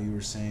 Like how you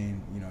were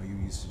saying, you know, you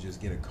used to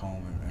just get a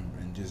comb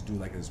and just do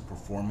like this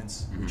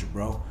performance with your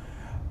bro.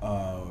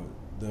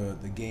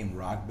 The game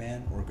Rock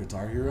Band or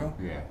Guitar Hero.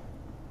 Yeah.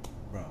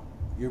 Bro,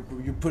 you're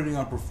putting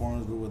on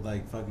performance with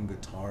like fucking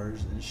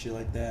guitars and shit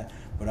like that.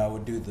 But I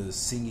would do the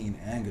singing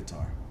and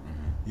guitar.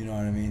 You know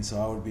what I mean?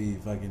 So I would be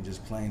fucking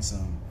just playing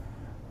some,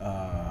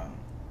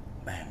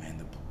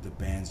 man, the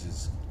bands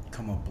just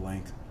come up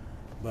blank.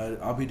 But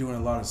I'll be doing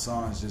a lot of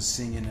songs, just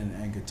singing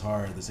and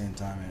guitar at the same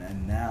time.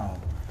 And now,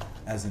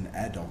 as an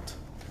adult,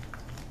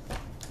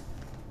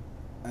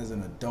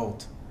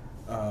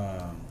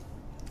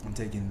 I'm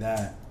taking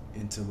that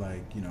into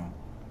like, you know,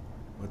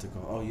 what's it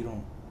called? Oh, you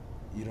don't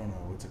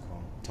know what's it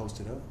called? Toast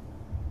it up?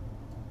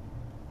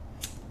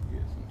 Yeah,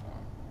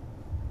 sometimes.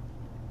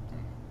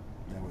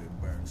 That way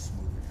it burns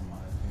smoother, in my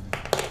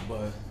opinion.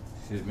 But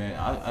shit, man,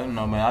 I don't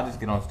know, man. I just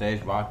get on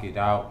stage, rock it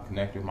out,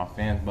 connect with my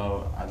fans,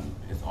 bro.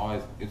 It's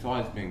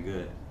always been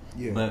good.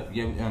 Yeah. But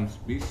yeah,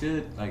 we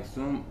should like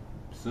soon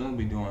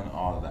be doing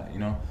all of that. You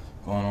know,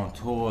 going on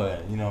tour.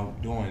 You know,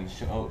 doing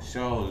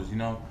shows. You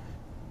know,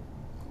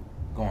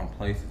 going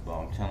places,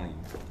 bro. I'm telling you,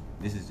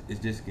 it's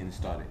just getting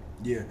started.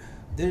 Yeah,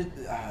 there's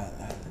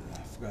I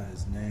forgot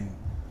his name.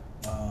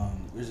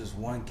 There's this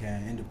one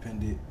cat,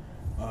 independent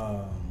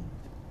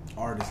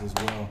artist as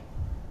well,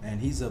 and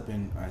he's up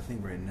in, I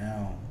think right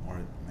now, or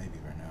maybe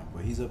right now,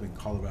 but he's up in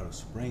Colorado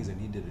Springs, and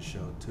he did a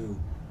show too,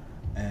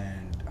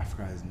 and I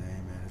forgot his name,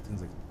 man. I think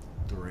it's like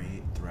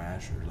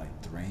Thrash or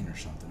like Thrain or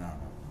something. I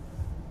don't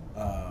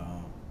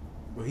know.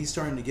 But he's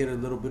starting to get a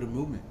little bit of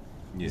movement.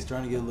 Yeah. He's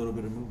trying to get a little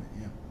bit of movement.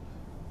 Yeah.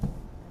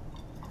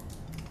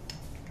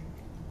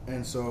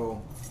 And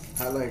so,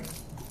 how, like,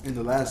 in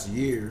the last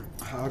year,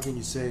 how can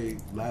you say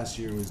last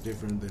year was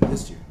different than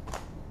this year?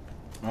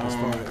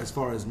 As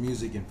far as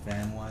music and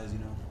fan wise, you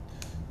know,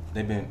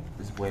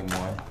 it's way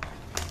more.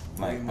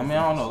 Like, I mean,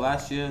 I don't know.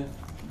 Last year,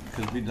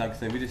 because we, like I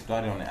said, we just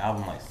started on the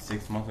album like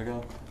 6 months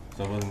ago,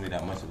 so it wasn't really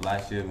that much of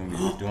last year when we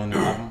was doing the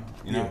album,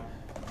 you know. Yeah.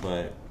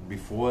 But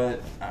before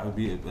I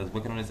was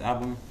working on this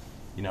album,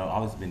 you know, I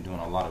was been doing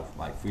a lot of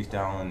like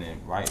freestyling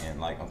and writing.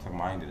 Like I'm talking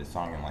about, I did a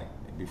song in like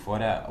before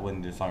that, I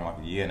wasn't doing a song in like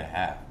a year and a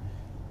half.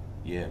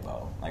 Yeah,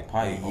 bro. Like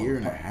probably a year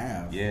and a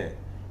half. Yeah.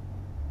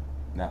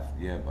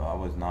 Bro. I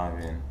was not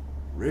even.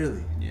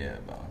 Really? Yeah,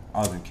 bro. I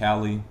was in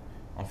Cali.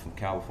 I'm from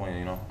California,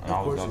 you know, and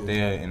I was up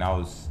there, and I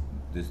was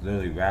just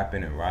literally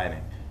rapping and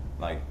writing.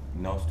 like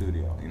no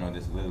studio, you know,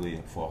 just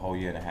literally for a whole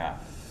year and a half,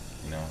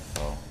 you know.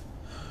 So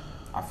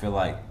I feel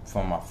like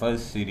from my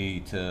first CD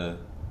to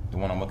the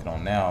one I'm working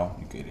on now,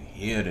 you could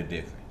hear the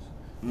difference.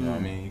 You know what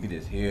I mean? You could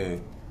just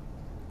hear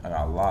I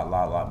got a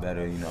lot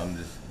better. You know, I'm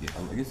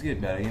just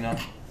get better. You know,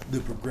 the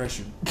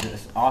progression.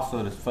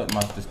 Also,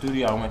 the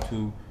studio I went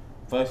to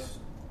first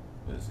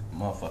was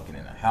motherfucking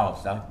in a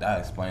house. That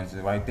explains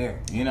it right there.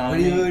 You know what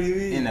I mean? What do you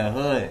mean? In the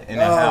hood, in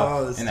the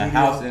house, in the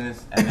house, in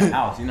the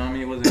house. You know what I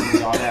mean? It wasn't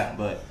really all that,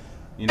 but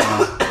you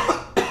know.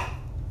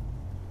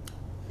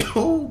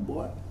 Oh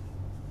boy.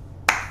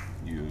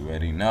 You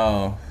already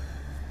know.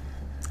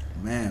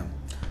 Man,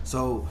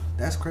 so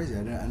that's crazy.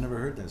 I never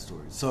heard that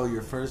story. So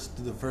the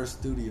first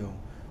studio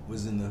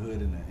was in the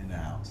hood in the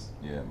house.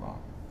 Yeah, bro.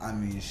 I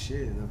mean,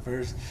 shit.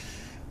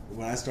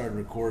 When I started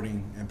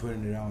recording and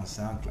putting it on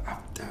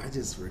SoundCloud, I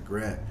just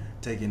regret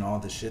taking all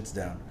the shits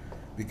down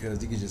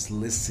because you could just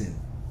listen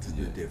to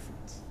the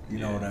difference. You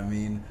know what I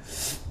mean?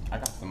 I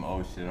got some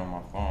old shit on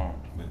my phone,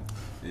 but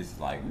it's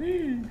like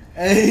woo.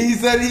 And he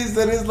said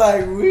it's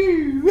like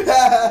woo.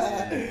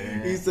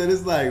 Yeah. He said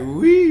it's like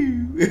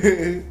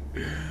woo.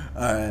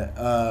 All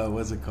right,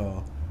 what's it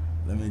called?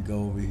 Let me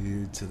go over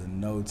here to the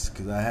notes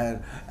because I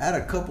had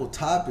a couple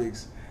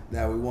topics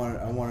that I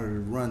wanted to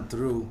run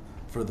through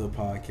for the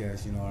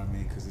podcast. You know what I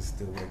mean? Because it's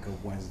still Wake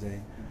Up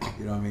Wednesday.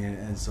 You know what I mean?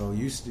 And so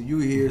you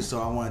here,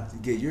 so I wanted to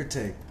get your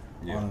take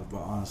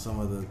on some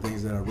of the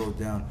things that I wrote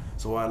down.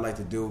 So what I'd like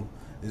to do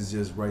is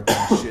just write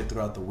down shit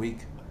throughout the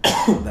week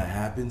that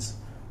happens.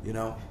 You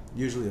know,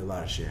 usually a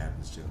lot of shit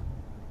happens too.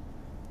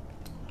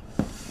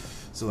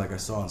 So like I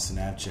saw on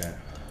Snapchat,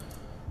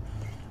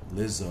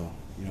 Lizzo,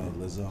 you know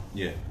Lizzo?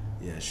 Yeah.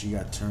 Yeah, she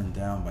got turned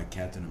down by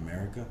Captain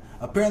America.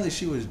 Apparently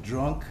she was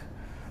drunk.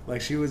 Like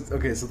she was,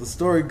 okay, so the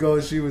story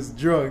goes she was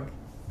drunk.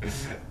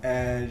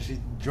 And she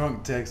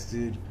drunk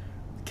texted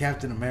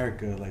Captain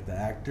America, like the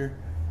actor.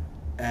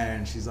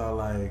 And she's all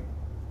like,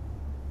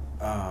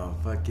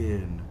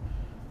 fucking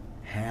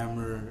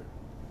hammer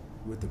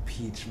with the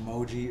peach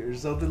emoji or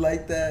something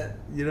like that.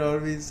 You know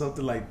what I mean?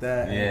 Something like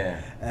that.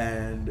 Yeah.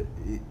 And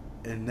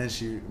then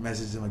she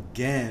messaged him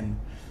again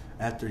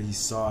after he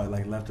saw it,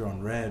 like left her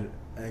on red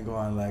and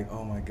going like,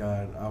 oh my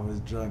god, I was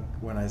drunk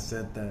when I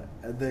said that.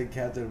 And then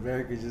Captain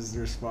America just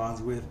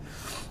responds with,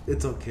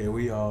 it's okay,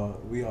 we all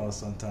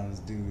sometimes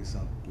do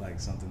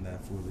something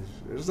that foolish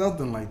or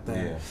something like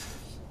that. Yeah.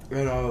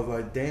 And I was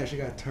like, damn, she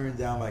got turned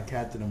down by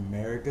Captain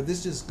America.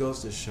 This just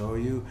goes to show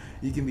you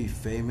can be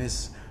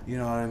famous, you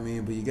know what I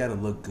mean, but you gotta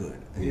look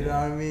good. You know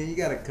what I mean? You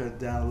gotta cut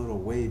down a little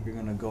weight if you're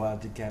gonna go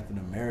after Captain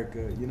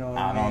America. You know what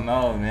I mean? I don't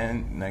know,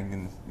 man. Like,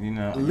 you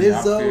know,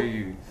 Lizzo, I feel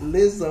you.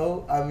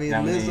 Lizzo. I mean,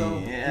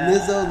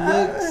 Lizzo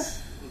looks.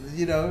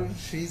 You know,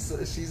 she's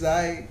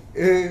aight.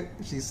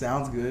 She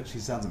sounds good. She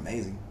sounds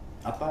amazing.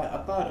 I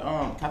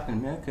thought Captain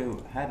America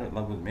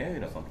was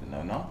married or something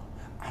though. No.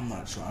 I'm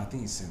not sure. I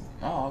think he's single.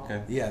 Oh,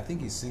 okay. Yeah, I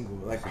think he's single.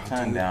 Like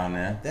turned down,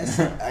 man.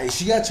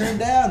 She got turned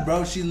down,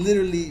 bro. She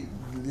literally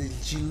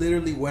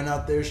went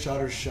out there,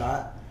 shot her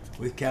shot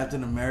with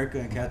Captain America,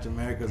 and Captain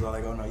America's all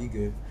like, "Oh no, you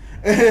good."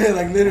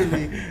 Like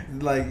literally,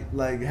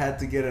 like had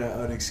to get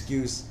an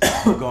excuse,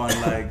 going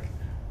like,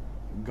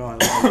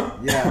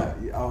 yeah,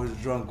 I was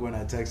drunk when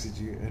I texted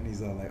you, and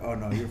he's all like, "Oh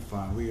no, you're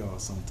fine. We all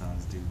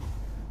sometimes do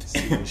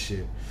stupid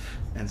shit,"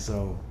 and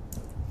so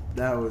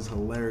that was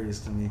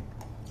hilarious to me.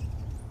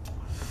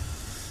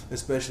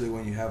 Especially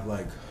when you have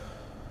like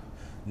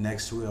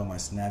next to it on my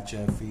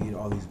Snapchat feed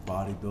all these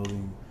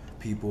bodybuilding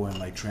people and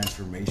like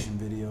transformation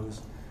videos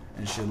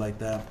and shit like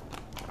that.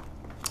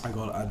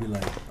 I'd be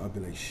like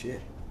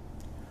shit.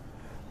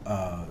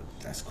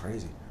 That's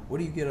crazy. What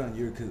do you get on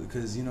your?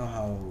 Because you know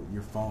how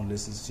your phone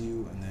listens to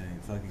you and then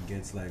it fucking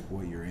gets like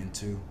what you're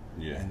into,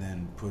 and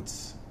then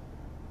puts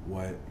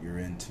what you're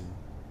into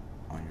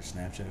on your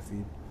Snapchat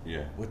feed.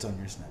 Yeah. What's on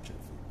your Snapchat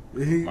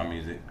feed? My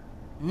music.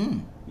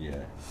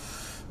 Yeah.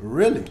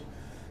 Really?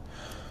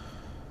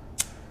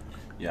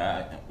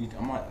 Yeah,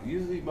 I'm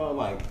usually, bro,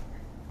 like,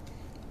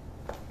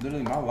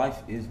 literally my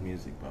life is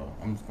music, bro.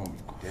 I'm just gonna be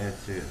dead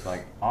serious.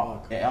 Like,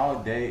 all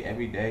day,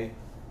 every day,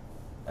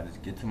 I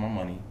just get to my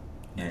money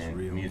and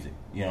real. Music.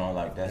 You know,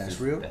 like, that's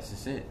real? That's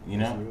just it, you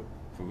know? Real?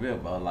 For real,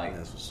 bro. Like,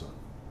 that's what's up.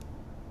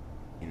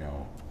 You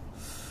know,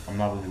 I'm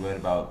not really worried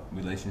about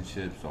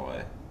relationships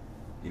or,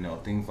 you know,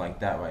 things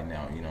like that right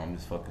now. You know, I'm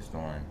just focused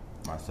on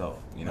myself,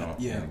 you know,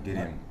 and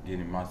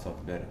getting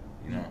myself better.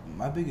 You know,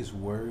 my biggest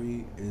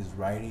worry is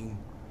writing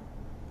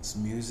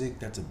music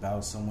that's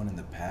about someone in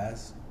the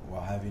past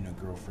while having a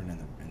girlfriend in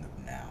the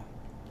now.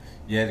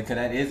 Yeah, because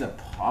that is a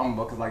problem,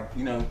 bro. Cause like,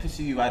 you know,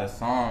 picture you write a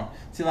song.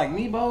 See, like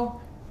me, bro.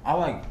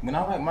 When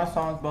I write my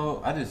songs,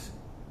 bro. I just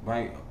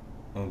write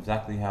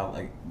exactly how,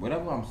 like,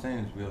 whatever I'm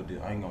saying is real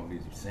deal. I ain't gonna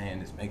be saying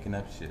this, making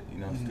up shit. You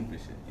know, stupid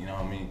shit. You know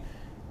what I mean?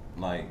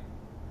 Like,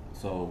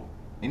 so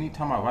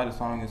anytime I write a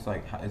song, it's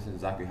like it's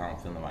exactly how I'm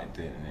feeling right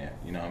then and there.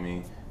 You know what I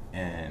mean?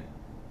 And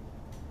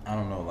I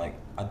don't know, like,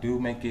 I do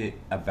make it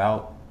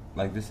about,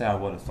 like, just say I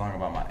wrote a song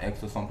about my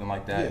ex or something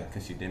like that,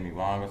 because she did me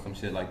wrong or some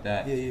shit like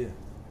that. Yeah.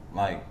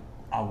 Like,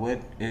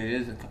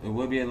 It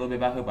would be a little bit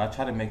about hood, but I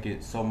try to make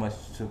it so much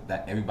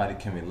that everybody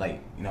can relate.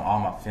 You know, all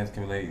my fans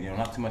can relate. You know,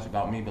 not too much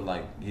about me, but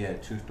like, yeah,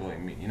 true story,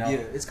 me. You know. Yeah,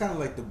 it's kind of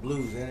like the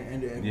blues,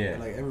 and yeah,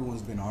 like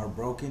everyone's been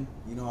heartbroken.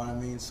 You know what I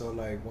mean? So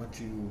like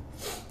once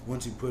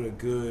you put a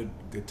good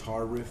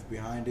guitar riff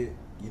behind it,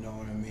 you know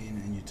what I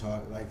mean, and you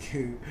talk like,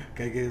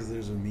 I guess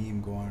there's a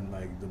meme going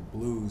like the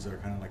blues are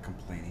kind of like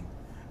complaining.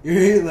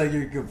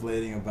 You're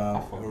complaining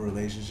about a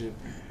relationship,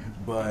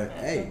 but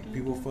hey,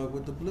 people fuck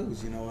with the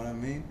blues. You know what I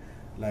mean?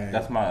 Like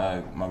that's my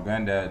my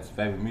granddad's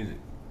favorite music.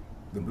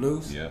 The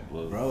blues, yeah,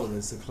 blues. Bro,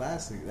 it's a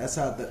classic. That's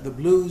how the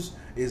blues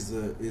is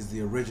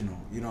the original.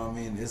 You know what I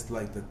mean? It's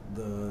like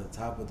the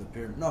top of the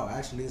pyramid. No,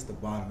 actually, it's the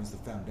bottom. It's the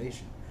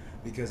foundation,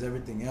 because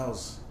everything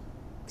else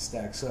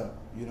stacks up.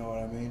 You know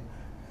what I mean?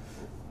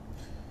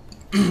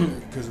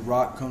 Because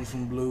rock comes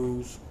from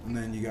blues, and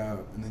then you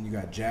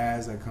got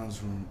jazz that comes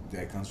from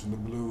the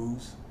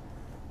blues.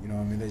 You know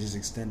what I mean? They just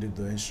extended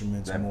the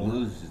instruments. That more.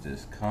 Blues is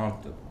just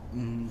comfortable.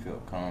 Mm-hmm.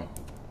 Feel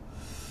comfortable.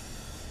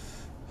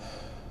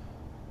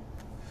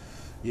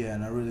 Yeah,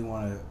 and I really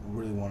want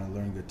to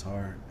learn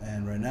guitar.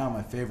 And right now,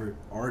 my favorite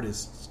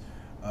artists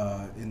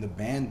in the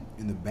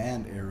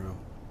band era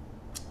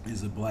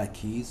is the Black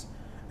Keys,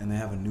 and they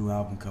have a new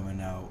album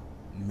coming out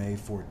May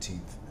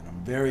 14th, and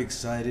I'm very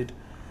excited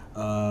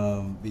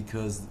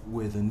because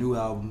with a new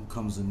album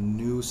comes a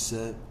new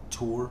set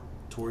tour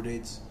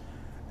dates,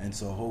 and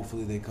so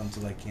hopefully they come to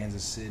like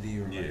Kansas City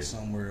or like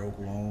somewhere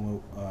Oklahoma.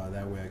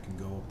 That way I can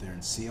go up there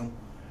and see them.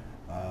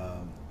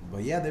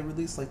 But yeah, they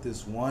released like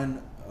this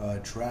one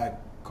track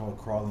called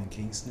Crawling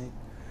King Snake,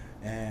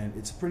 and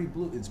it's pretty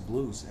it's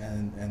blues,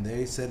 and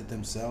they said it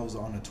themselves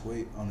on a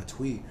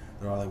tweet.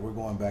 They're all like, we're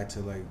going back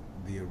to like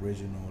the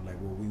original, like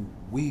what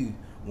we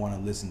want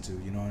to listen to,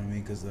 you know what I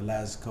mean? Because the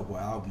last couple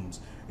albums,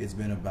 it's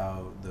been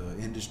about the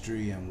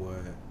industry and what,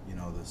 you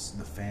know,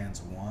 the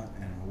fans want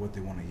and what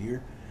they want to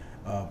hear.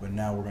 But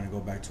now we're gonna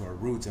go back to our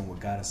roots and what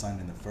got us signed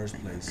in the first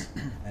place,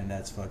 and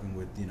that's fucking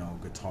with, you know,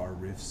 guitar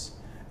riffs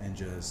and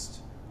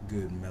just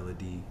good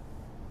melody,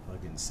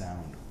 fucking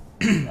sound.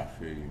 I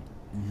feel you.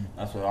 Mm-hmm.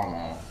 That's what I'm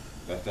on.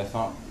 That's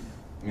on,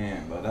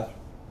 man. But that's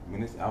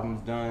when this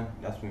album's done.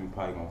 That's when we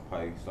probably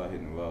gonna start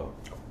hitting the road.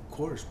 Of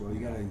course, bro. You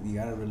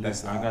gotta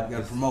release. You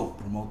gotta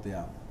promote the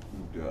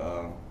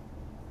album.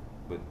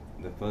 But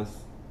the first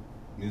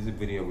music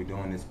video we're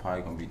doing is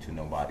probably gonna be To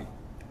Nobody.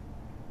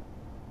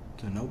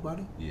 To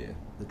Nobody? Yeah.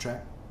 The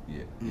track?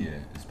 Yeah, yeah.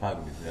 It's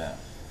probably gonna be that.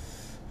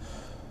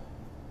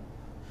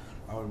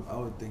 I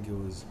would think it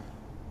was.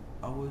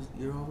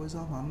 You're always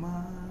on my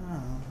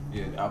mind.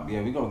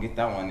 Yeah, we gonna get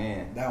that one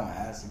in. That one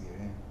has to get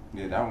in.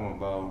 Yeah, that one,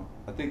 bro.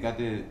 I think I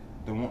did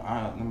the one.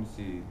 Let me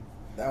see.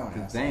 That one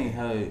has to. They ain't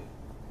heard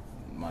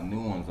my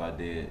new ones. I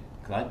did,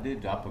 cause I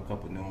did drop a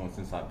couple new ones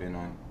since I've been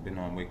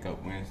on Wake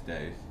Up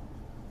Wednesdays.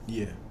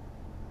 Yeah.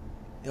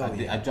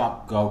 I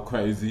dropped Go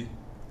Crazy.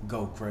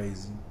 Go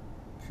Crazy.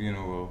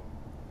 Funeral.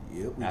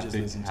 Yep. We just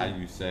listened to How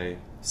You Say.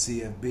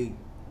 CFB.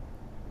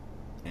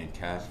 And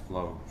Cash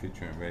Flow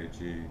featuring Ray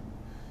G.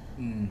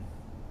 Mm.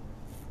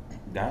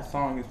 That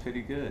song is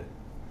pretty good.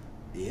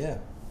 Yeah,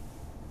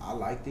 I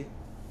liked it.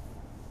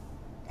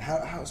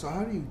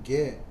 How do you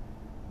get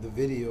the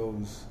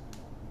videos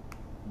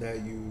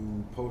that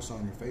you post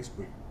on your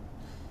Facebook?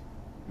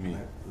 Me,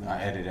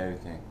 I edit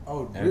everything.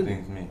 Oh,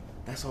 everything's really? me.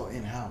 That's all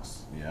in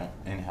house. Yeah,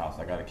 in house.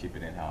 I gotta keep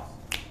it in house.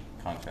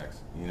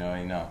 Contracts, you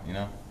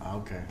know.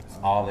 Okay. It's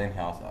all in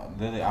house.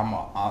 Literally,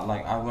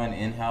 I run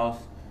in house,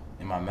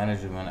 and my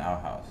manager run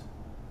out house.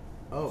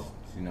 Oh.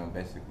 You know,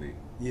 basically.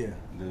 Yeah.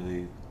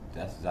 Literally,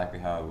 that's exactly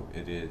how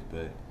it is.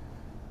 But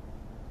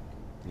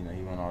you know,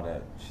 he run all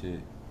that shit.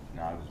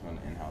 Now I just run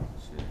in-house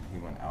and shit. He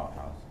went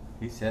out-house.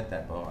 He said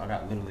that, bro.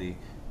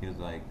 He was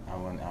like, I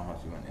run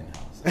out-house, you run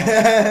in-house.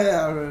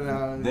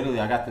 Literally,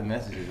 I got the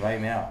messages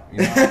right now. You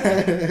know?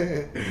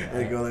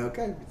 They go like,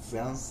 okay,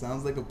 sounds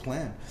like a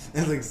plan.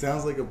 It like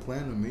sounds like a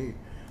plan to me.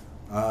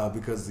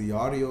 Because the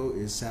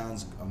audio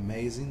sounds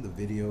amazing. The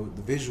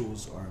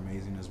visuals are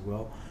amazing as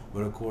well.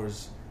 But of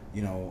course,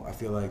 you know, I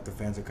feel like the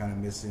fans are kind of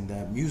missing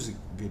that music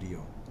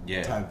video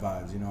type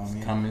vibes. You know what I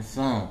mean? Coming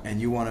soon.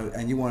 And you want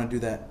to do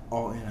that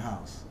all in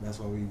house. That's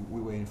why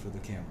we waiting for the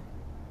camera.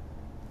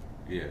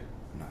 Yeah.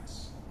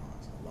 Nice.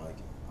 I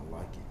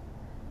like it.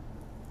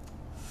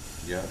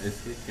 Yeah,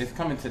 it's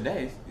coming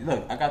today.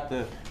 Look, I got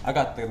the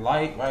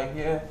light right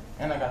here,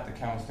 and I got the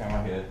camera stand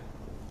right here.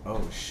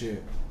 Oh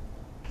shit.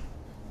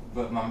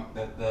 But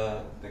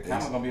the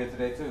camera gonna be here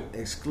today too.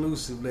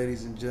 Exclusive,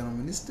 ladies and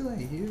gentlemen. It still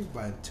ain't here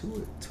by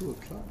 2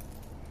 o'clock.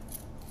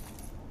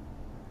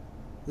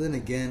 Then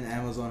again,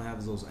 Amazon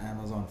has those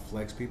Amazon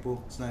Flex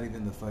people. It's not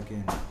even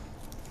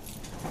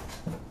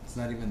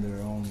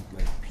their own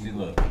like people. See,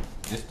 look,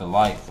 it's the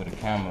light for the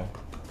camera.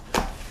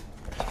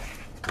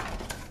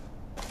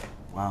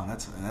 Wow,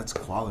 that's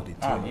quality too.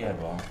 Oh yeah,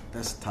 bro.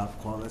 That's top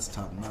quality. That's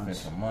top notch. Spend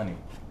some money.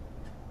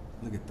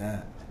 Look at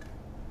that.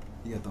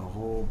 You got the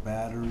whole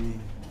battery,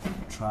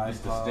 tripod. It's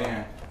the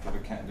stand for the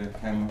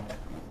camera.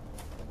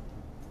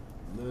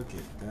 Look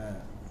at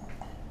that.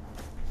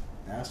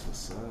 That's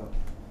what's up.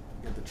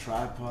 Got the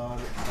tripod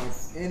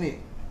up in it.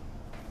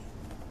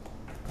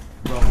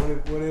 Bro,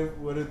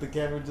 what if the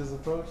camera just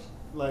approached?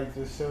 Like,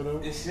 just showed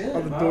up? It should,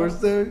 on the bro.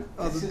 doorstep?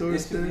 On It the should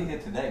doorstep? be here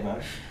today, bro.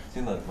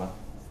 See, look, bro.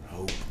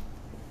 Hope.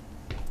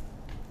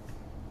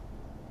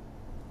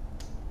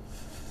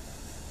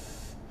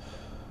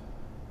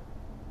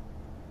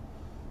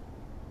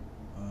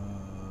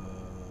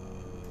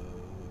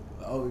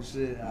 Oh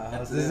shit!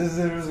 This is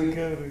really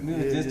good. We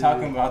was just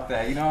talking about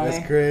that. You know what I mean?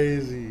 That's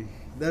crazy.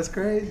 That's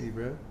crazy,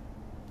 bro.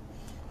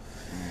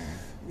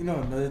 You know,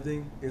 another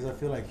thing is I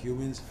feel like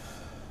humans,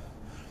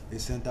 they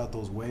sent out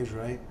those waves,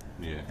 right?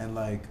 Yeah. And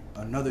like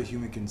another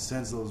human can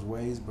sense those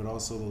waves, but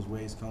also those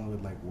waves come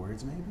with like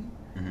words, maybe.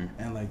 Mm-hmm.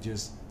 And like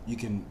just you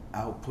can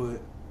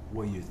output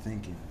what you're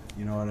thinking.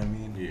 You know what I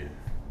mean? Yeah.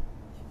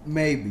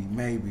 Maybe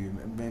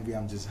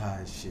I'm just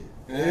high as shit.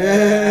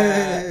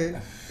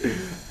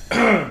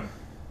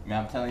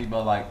 Man, I'm telling you,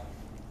 bro, like,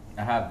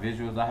 I have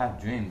visuals, I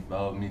have dreams,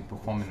 bro, of me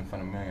performing in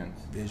front of millions.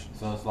 Visions.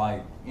 So it's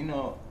like, you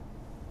know,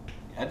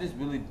 I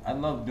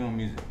love doing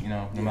music, you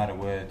know, no matter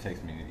where it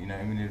takes me. You know,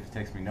 even if it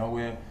takes me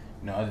nowhere,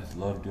 you know, I just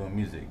love doing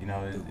music, you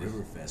know. The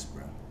River Fest,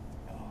 bro.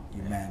 Oh,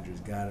 Your managers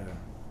gotta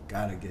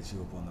get you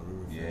up on the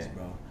River Fest,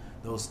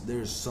 bro.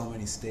 There's so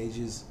many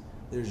stages.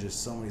 There's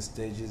just so many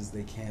stages.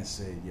 They can't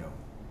say, yo,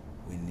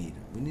 we need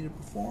a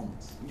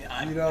performance.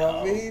 Yeah, you know what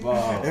I mean?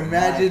 Bro,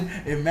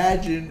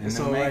 Imagine.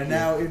 So right making.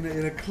 now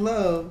in a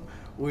club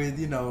with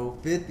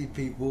 50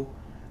 people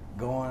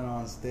going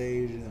on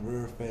stage in the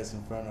River Fest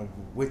in front of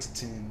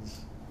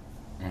Wichitans,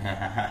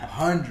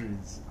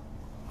 hundreds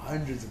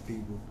of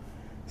people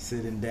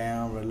sitting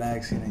down,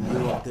 relaxing, and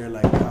you up there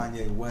like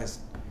Kanye West.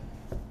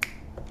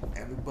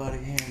 Everybody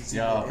hands in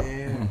the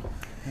air,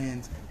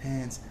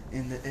 hands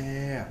in the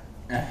air.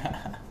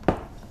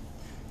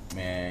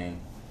 Man.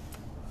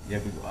 Yeah,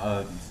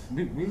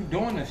 we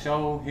doing a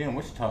show here in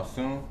Wichita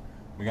soon.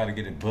 We got to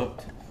get it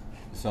booked.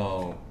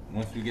 So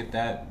once we get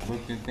that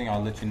booked and thing,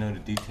 I'll let you know the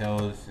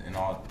details and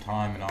all the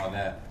time and all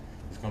that.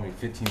 It's gonna be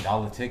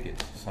 $15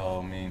 tickets.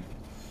 So I mean,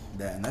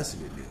 that's a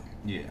good deal.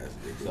 Yeah. That's a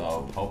good deal.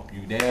 So hope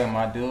you there,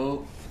 my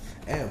dude.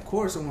 Hey, of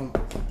course I'm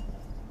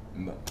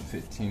gonna.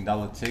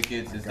 $15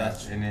 tickets.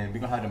 And then we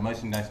gonna have the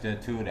merchandise there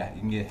too. That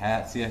you can get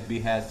hats,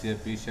 CFB hats,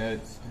 CFB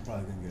shirts. I'm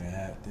probably gonna get a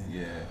hat thing.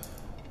 Yeah.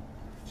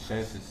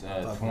 Shirts is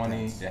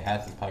 20. The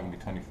hats is probably gonna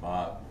be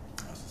 25.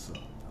 That's what's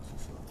up.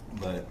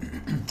 But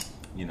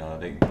you know,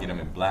 they get them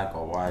in black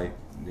or white.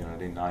 You know,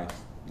 they nice,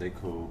 they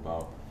cool,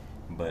 bro.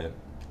 But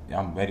yeah,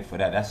 I'm ready for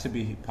that. That should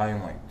be probably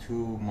in like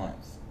 2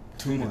 months,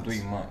 2 to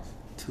 3 months.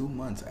 2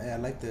 months. Hey, I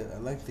like the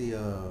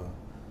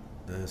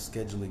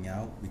scheduling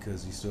out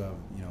because you still have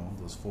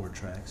those 4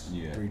 tracks,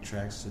 3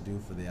 tracks to do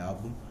for the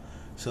album.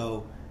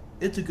 So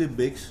it's a good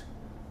mix.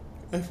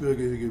 I feel like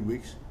it's a good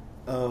mix.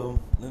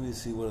 Let me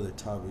see what other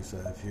topics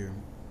I have here.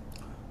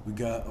 We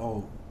got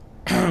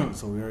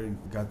so we already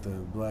got the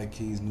Black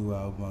Keys new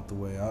album out the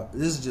way.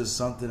 This is just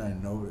something I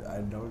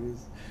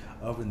noticed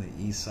up in the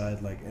east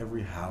side. Like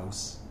every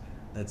house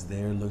that's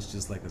there looks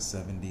just like a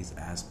 70s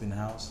Aspen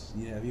house.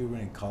 Yeah, have you ever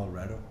been in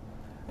Colorado?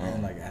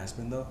 And like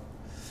Aspen though,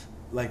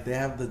 like they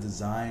have the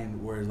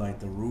design where like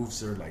the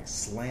roofs are like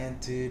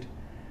slanted,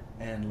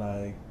 and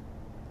like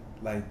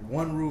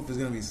one roof is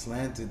gonna be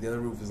slanted, the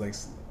other roof is like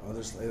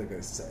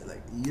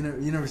you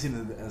never seen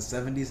a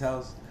 70s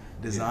house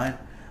design?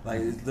 Yeah.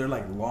 Like they're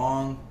like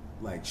long,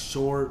 like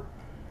short,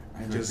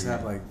 and just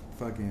have like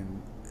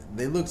fucking.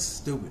 They look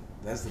stupid.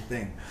 That's the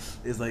thing.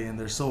 It's like, and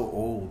they're so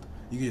old.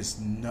 You can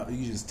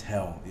just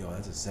tell. Yo,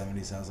 that's a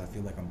 70s house. I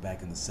feel like I'm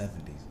back in the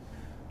 70s.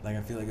 Like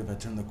I feel like if I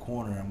turn the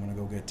corner, I'm gonna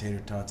go get tater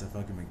tots at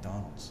fucking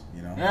McDonald's.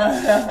 You know?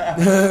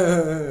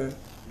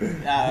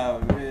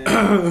 Oh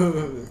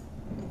man.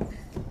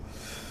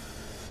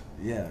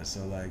 Yeah.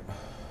 So like,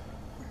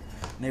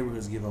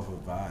 neighborhoods give off a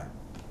vibe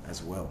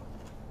as well.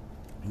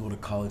 You go to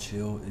College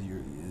Hill,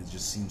 it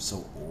just seems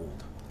so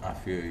old. I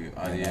feel you.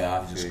 I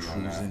feel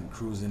you.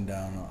 Cruising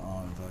down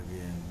on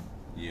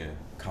fucking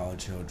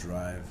College Hill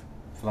Drive.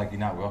 I feel like you're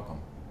not welcome.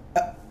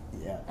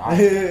 Yeah.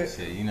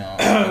 Shit, you know,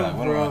 like,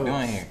 what am I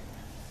doing here?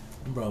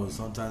 Bro,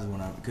 sometimes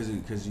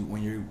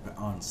when you're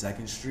on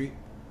 2nd Street,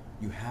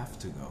 you have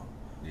to go.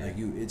 Yeah. Like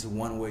it's a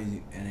one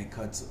way, and it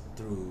cuts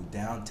through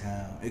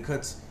downtown. It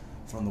cuts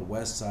from the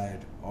west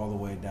side all the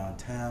way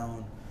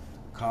downtown,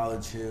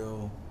 College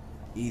Hill,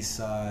 east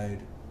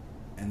side,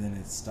 and then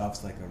it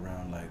stops like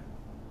around like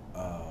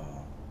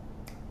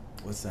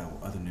what's that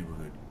other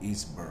neighborhood?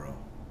 Eastboro.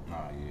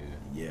 Oh yeah.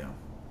 Yeah.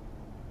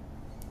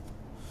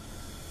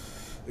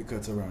 It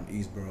cuts around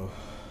Eastboro.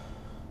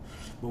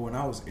 But when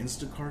I was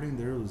Instacarting,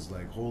 there was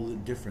like whole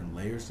different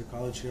layers to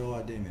College Hill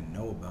I didn't even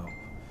know about.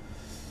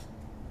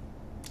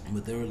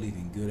 But they were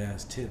leaving good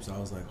ass tips. I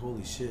was like,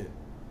 holy shit,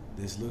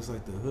 this looks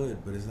like the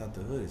hood, but it's not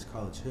the hood. It's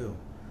College Hill.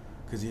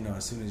 Because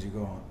as soon as you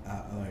go on,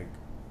 like,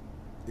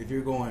 if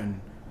you're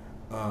going,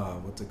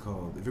 what's it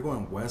called? If you're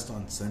going west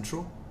on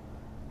Central,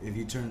 if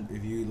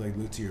you like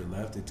look to your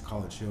left, it's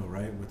College Hill,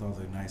 right, with all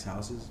the nice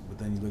houses. But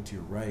then you look to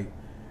your right,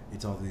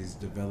 it's all these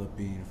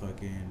developing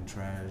fucking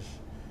trash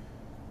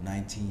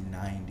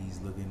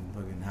 1990s looking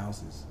fucking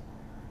houses.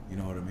 You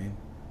know what I mean?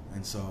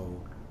 And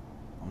so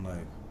I'm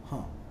like,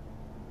 huh,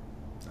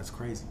 that's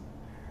crazy.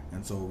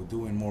 And so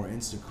doing more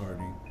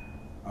Instacarting,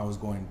 I was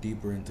going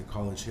deeper into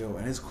College Hill,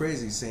 and it's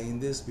crazy saying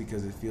this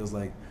because it feels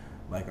like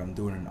I'm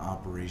doing an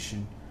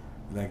operation,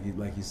 like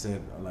you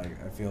said,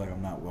 like I feel like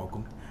I'm not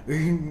welcome.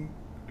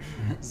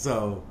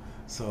 so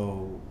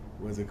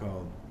what's it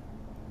called?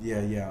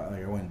 Yeah,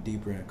 like I went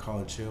deeper into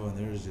College Hill, and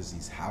there's just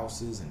these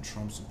houses and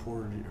Trump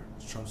supporting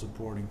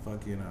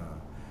fucking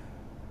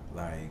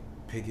like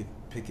picket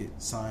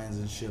signs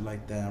and shit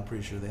like that. I'm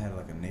pretty sure they had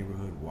like a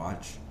neighborhood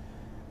watch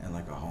and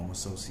like a home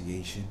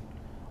association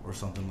or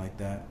something like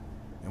that.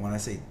 And when I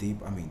say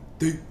deep, I mean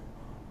deep.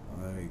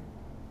 Like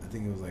I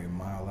think it was like a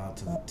mile out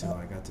till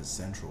I got to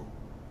Central,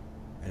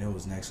 and it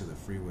was next to the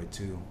freeway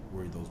too,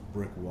 where those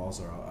brick walls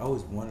are. I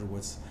always wondered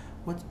what's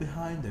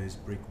behind those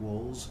brick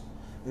walls,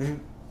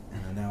 and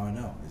now I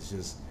know it's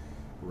just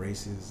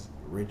racist,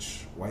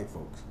 rich white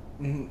folks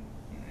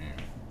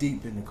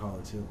deep into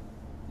College Hill.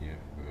 Yeah,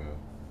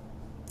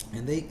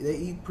 and they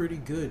eat pretty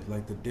good.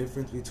 Like the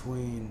difference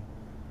between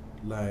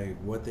like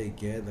what they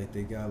get, like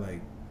they got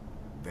like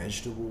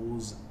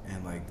vegetables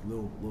and like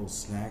little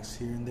snacks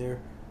here and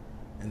there,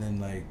 and then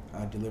like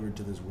I delivered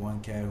to this one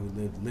cat who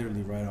lived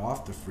literally right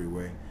off the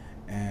freeway,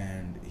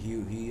 and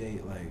he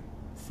ate like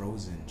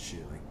frozen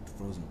shit, like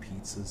frozen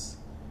pizzas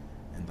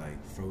and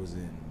like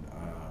frozen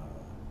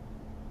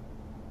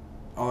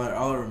all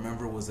I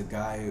remember was a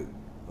guy,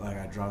 like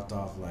I dropped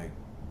off like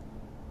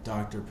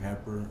Dr.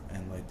 Pepper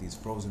and like these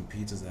frozen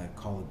pizzas that had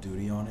Call of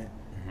Duty on it.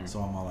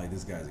 So I'm all like,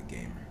 this guy's a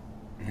gamer.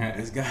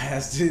 This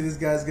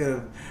guy's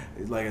gonna,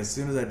 like, as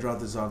soon as I drop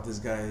this off, this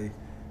guy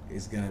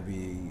is gonna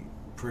be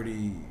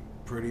pretty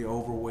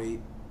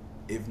overweight,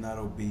 if not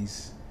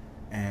obese,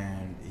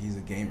 and he's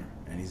a gamer,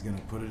 and he's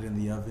gonna put it in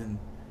the oven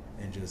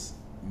and just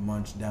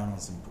munch down on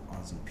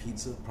some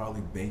pizza,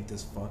 probably baked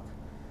as fuck.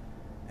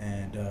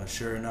 And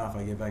sure enough,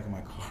 I get back in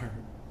my car,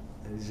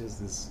 and it's just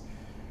this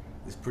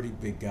pretty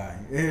big guy,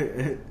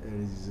 and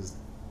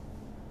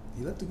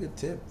he left a good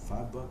tip,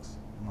 $5.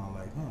 I'm all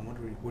like, I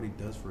wonder what he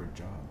does for a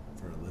job,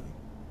 for a living.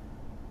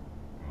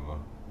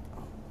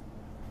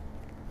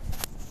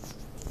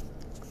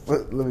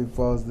 Let me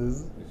pause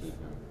this.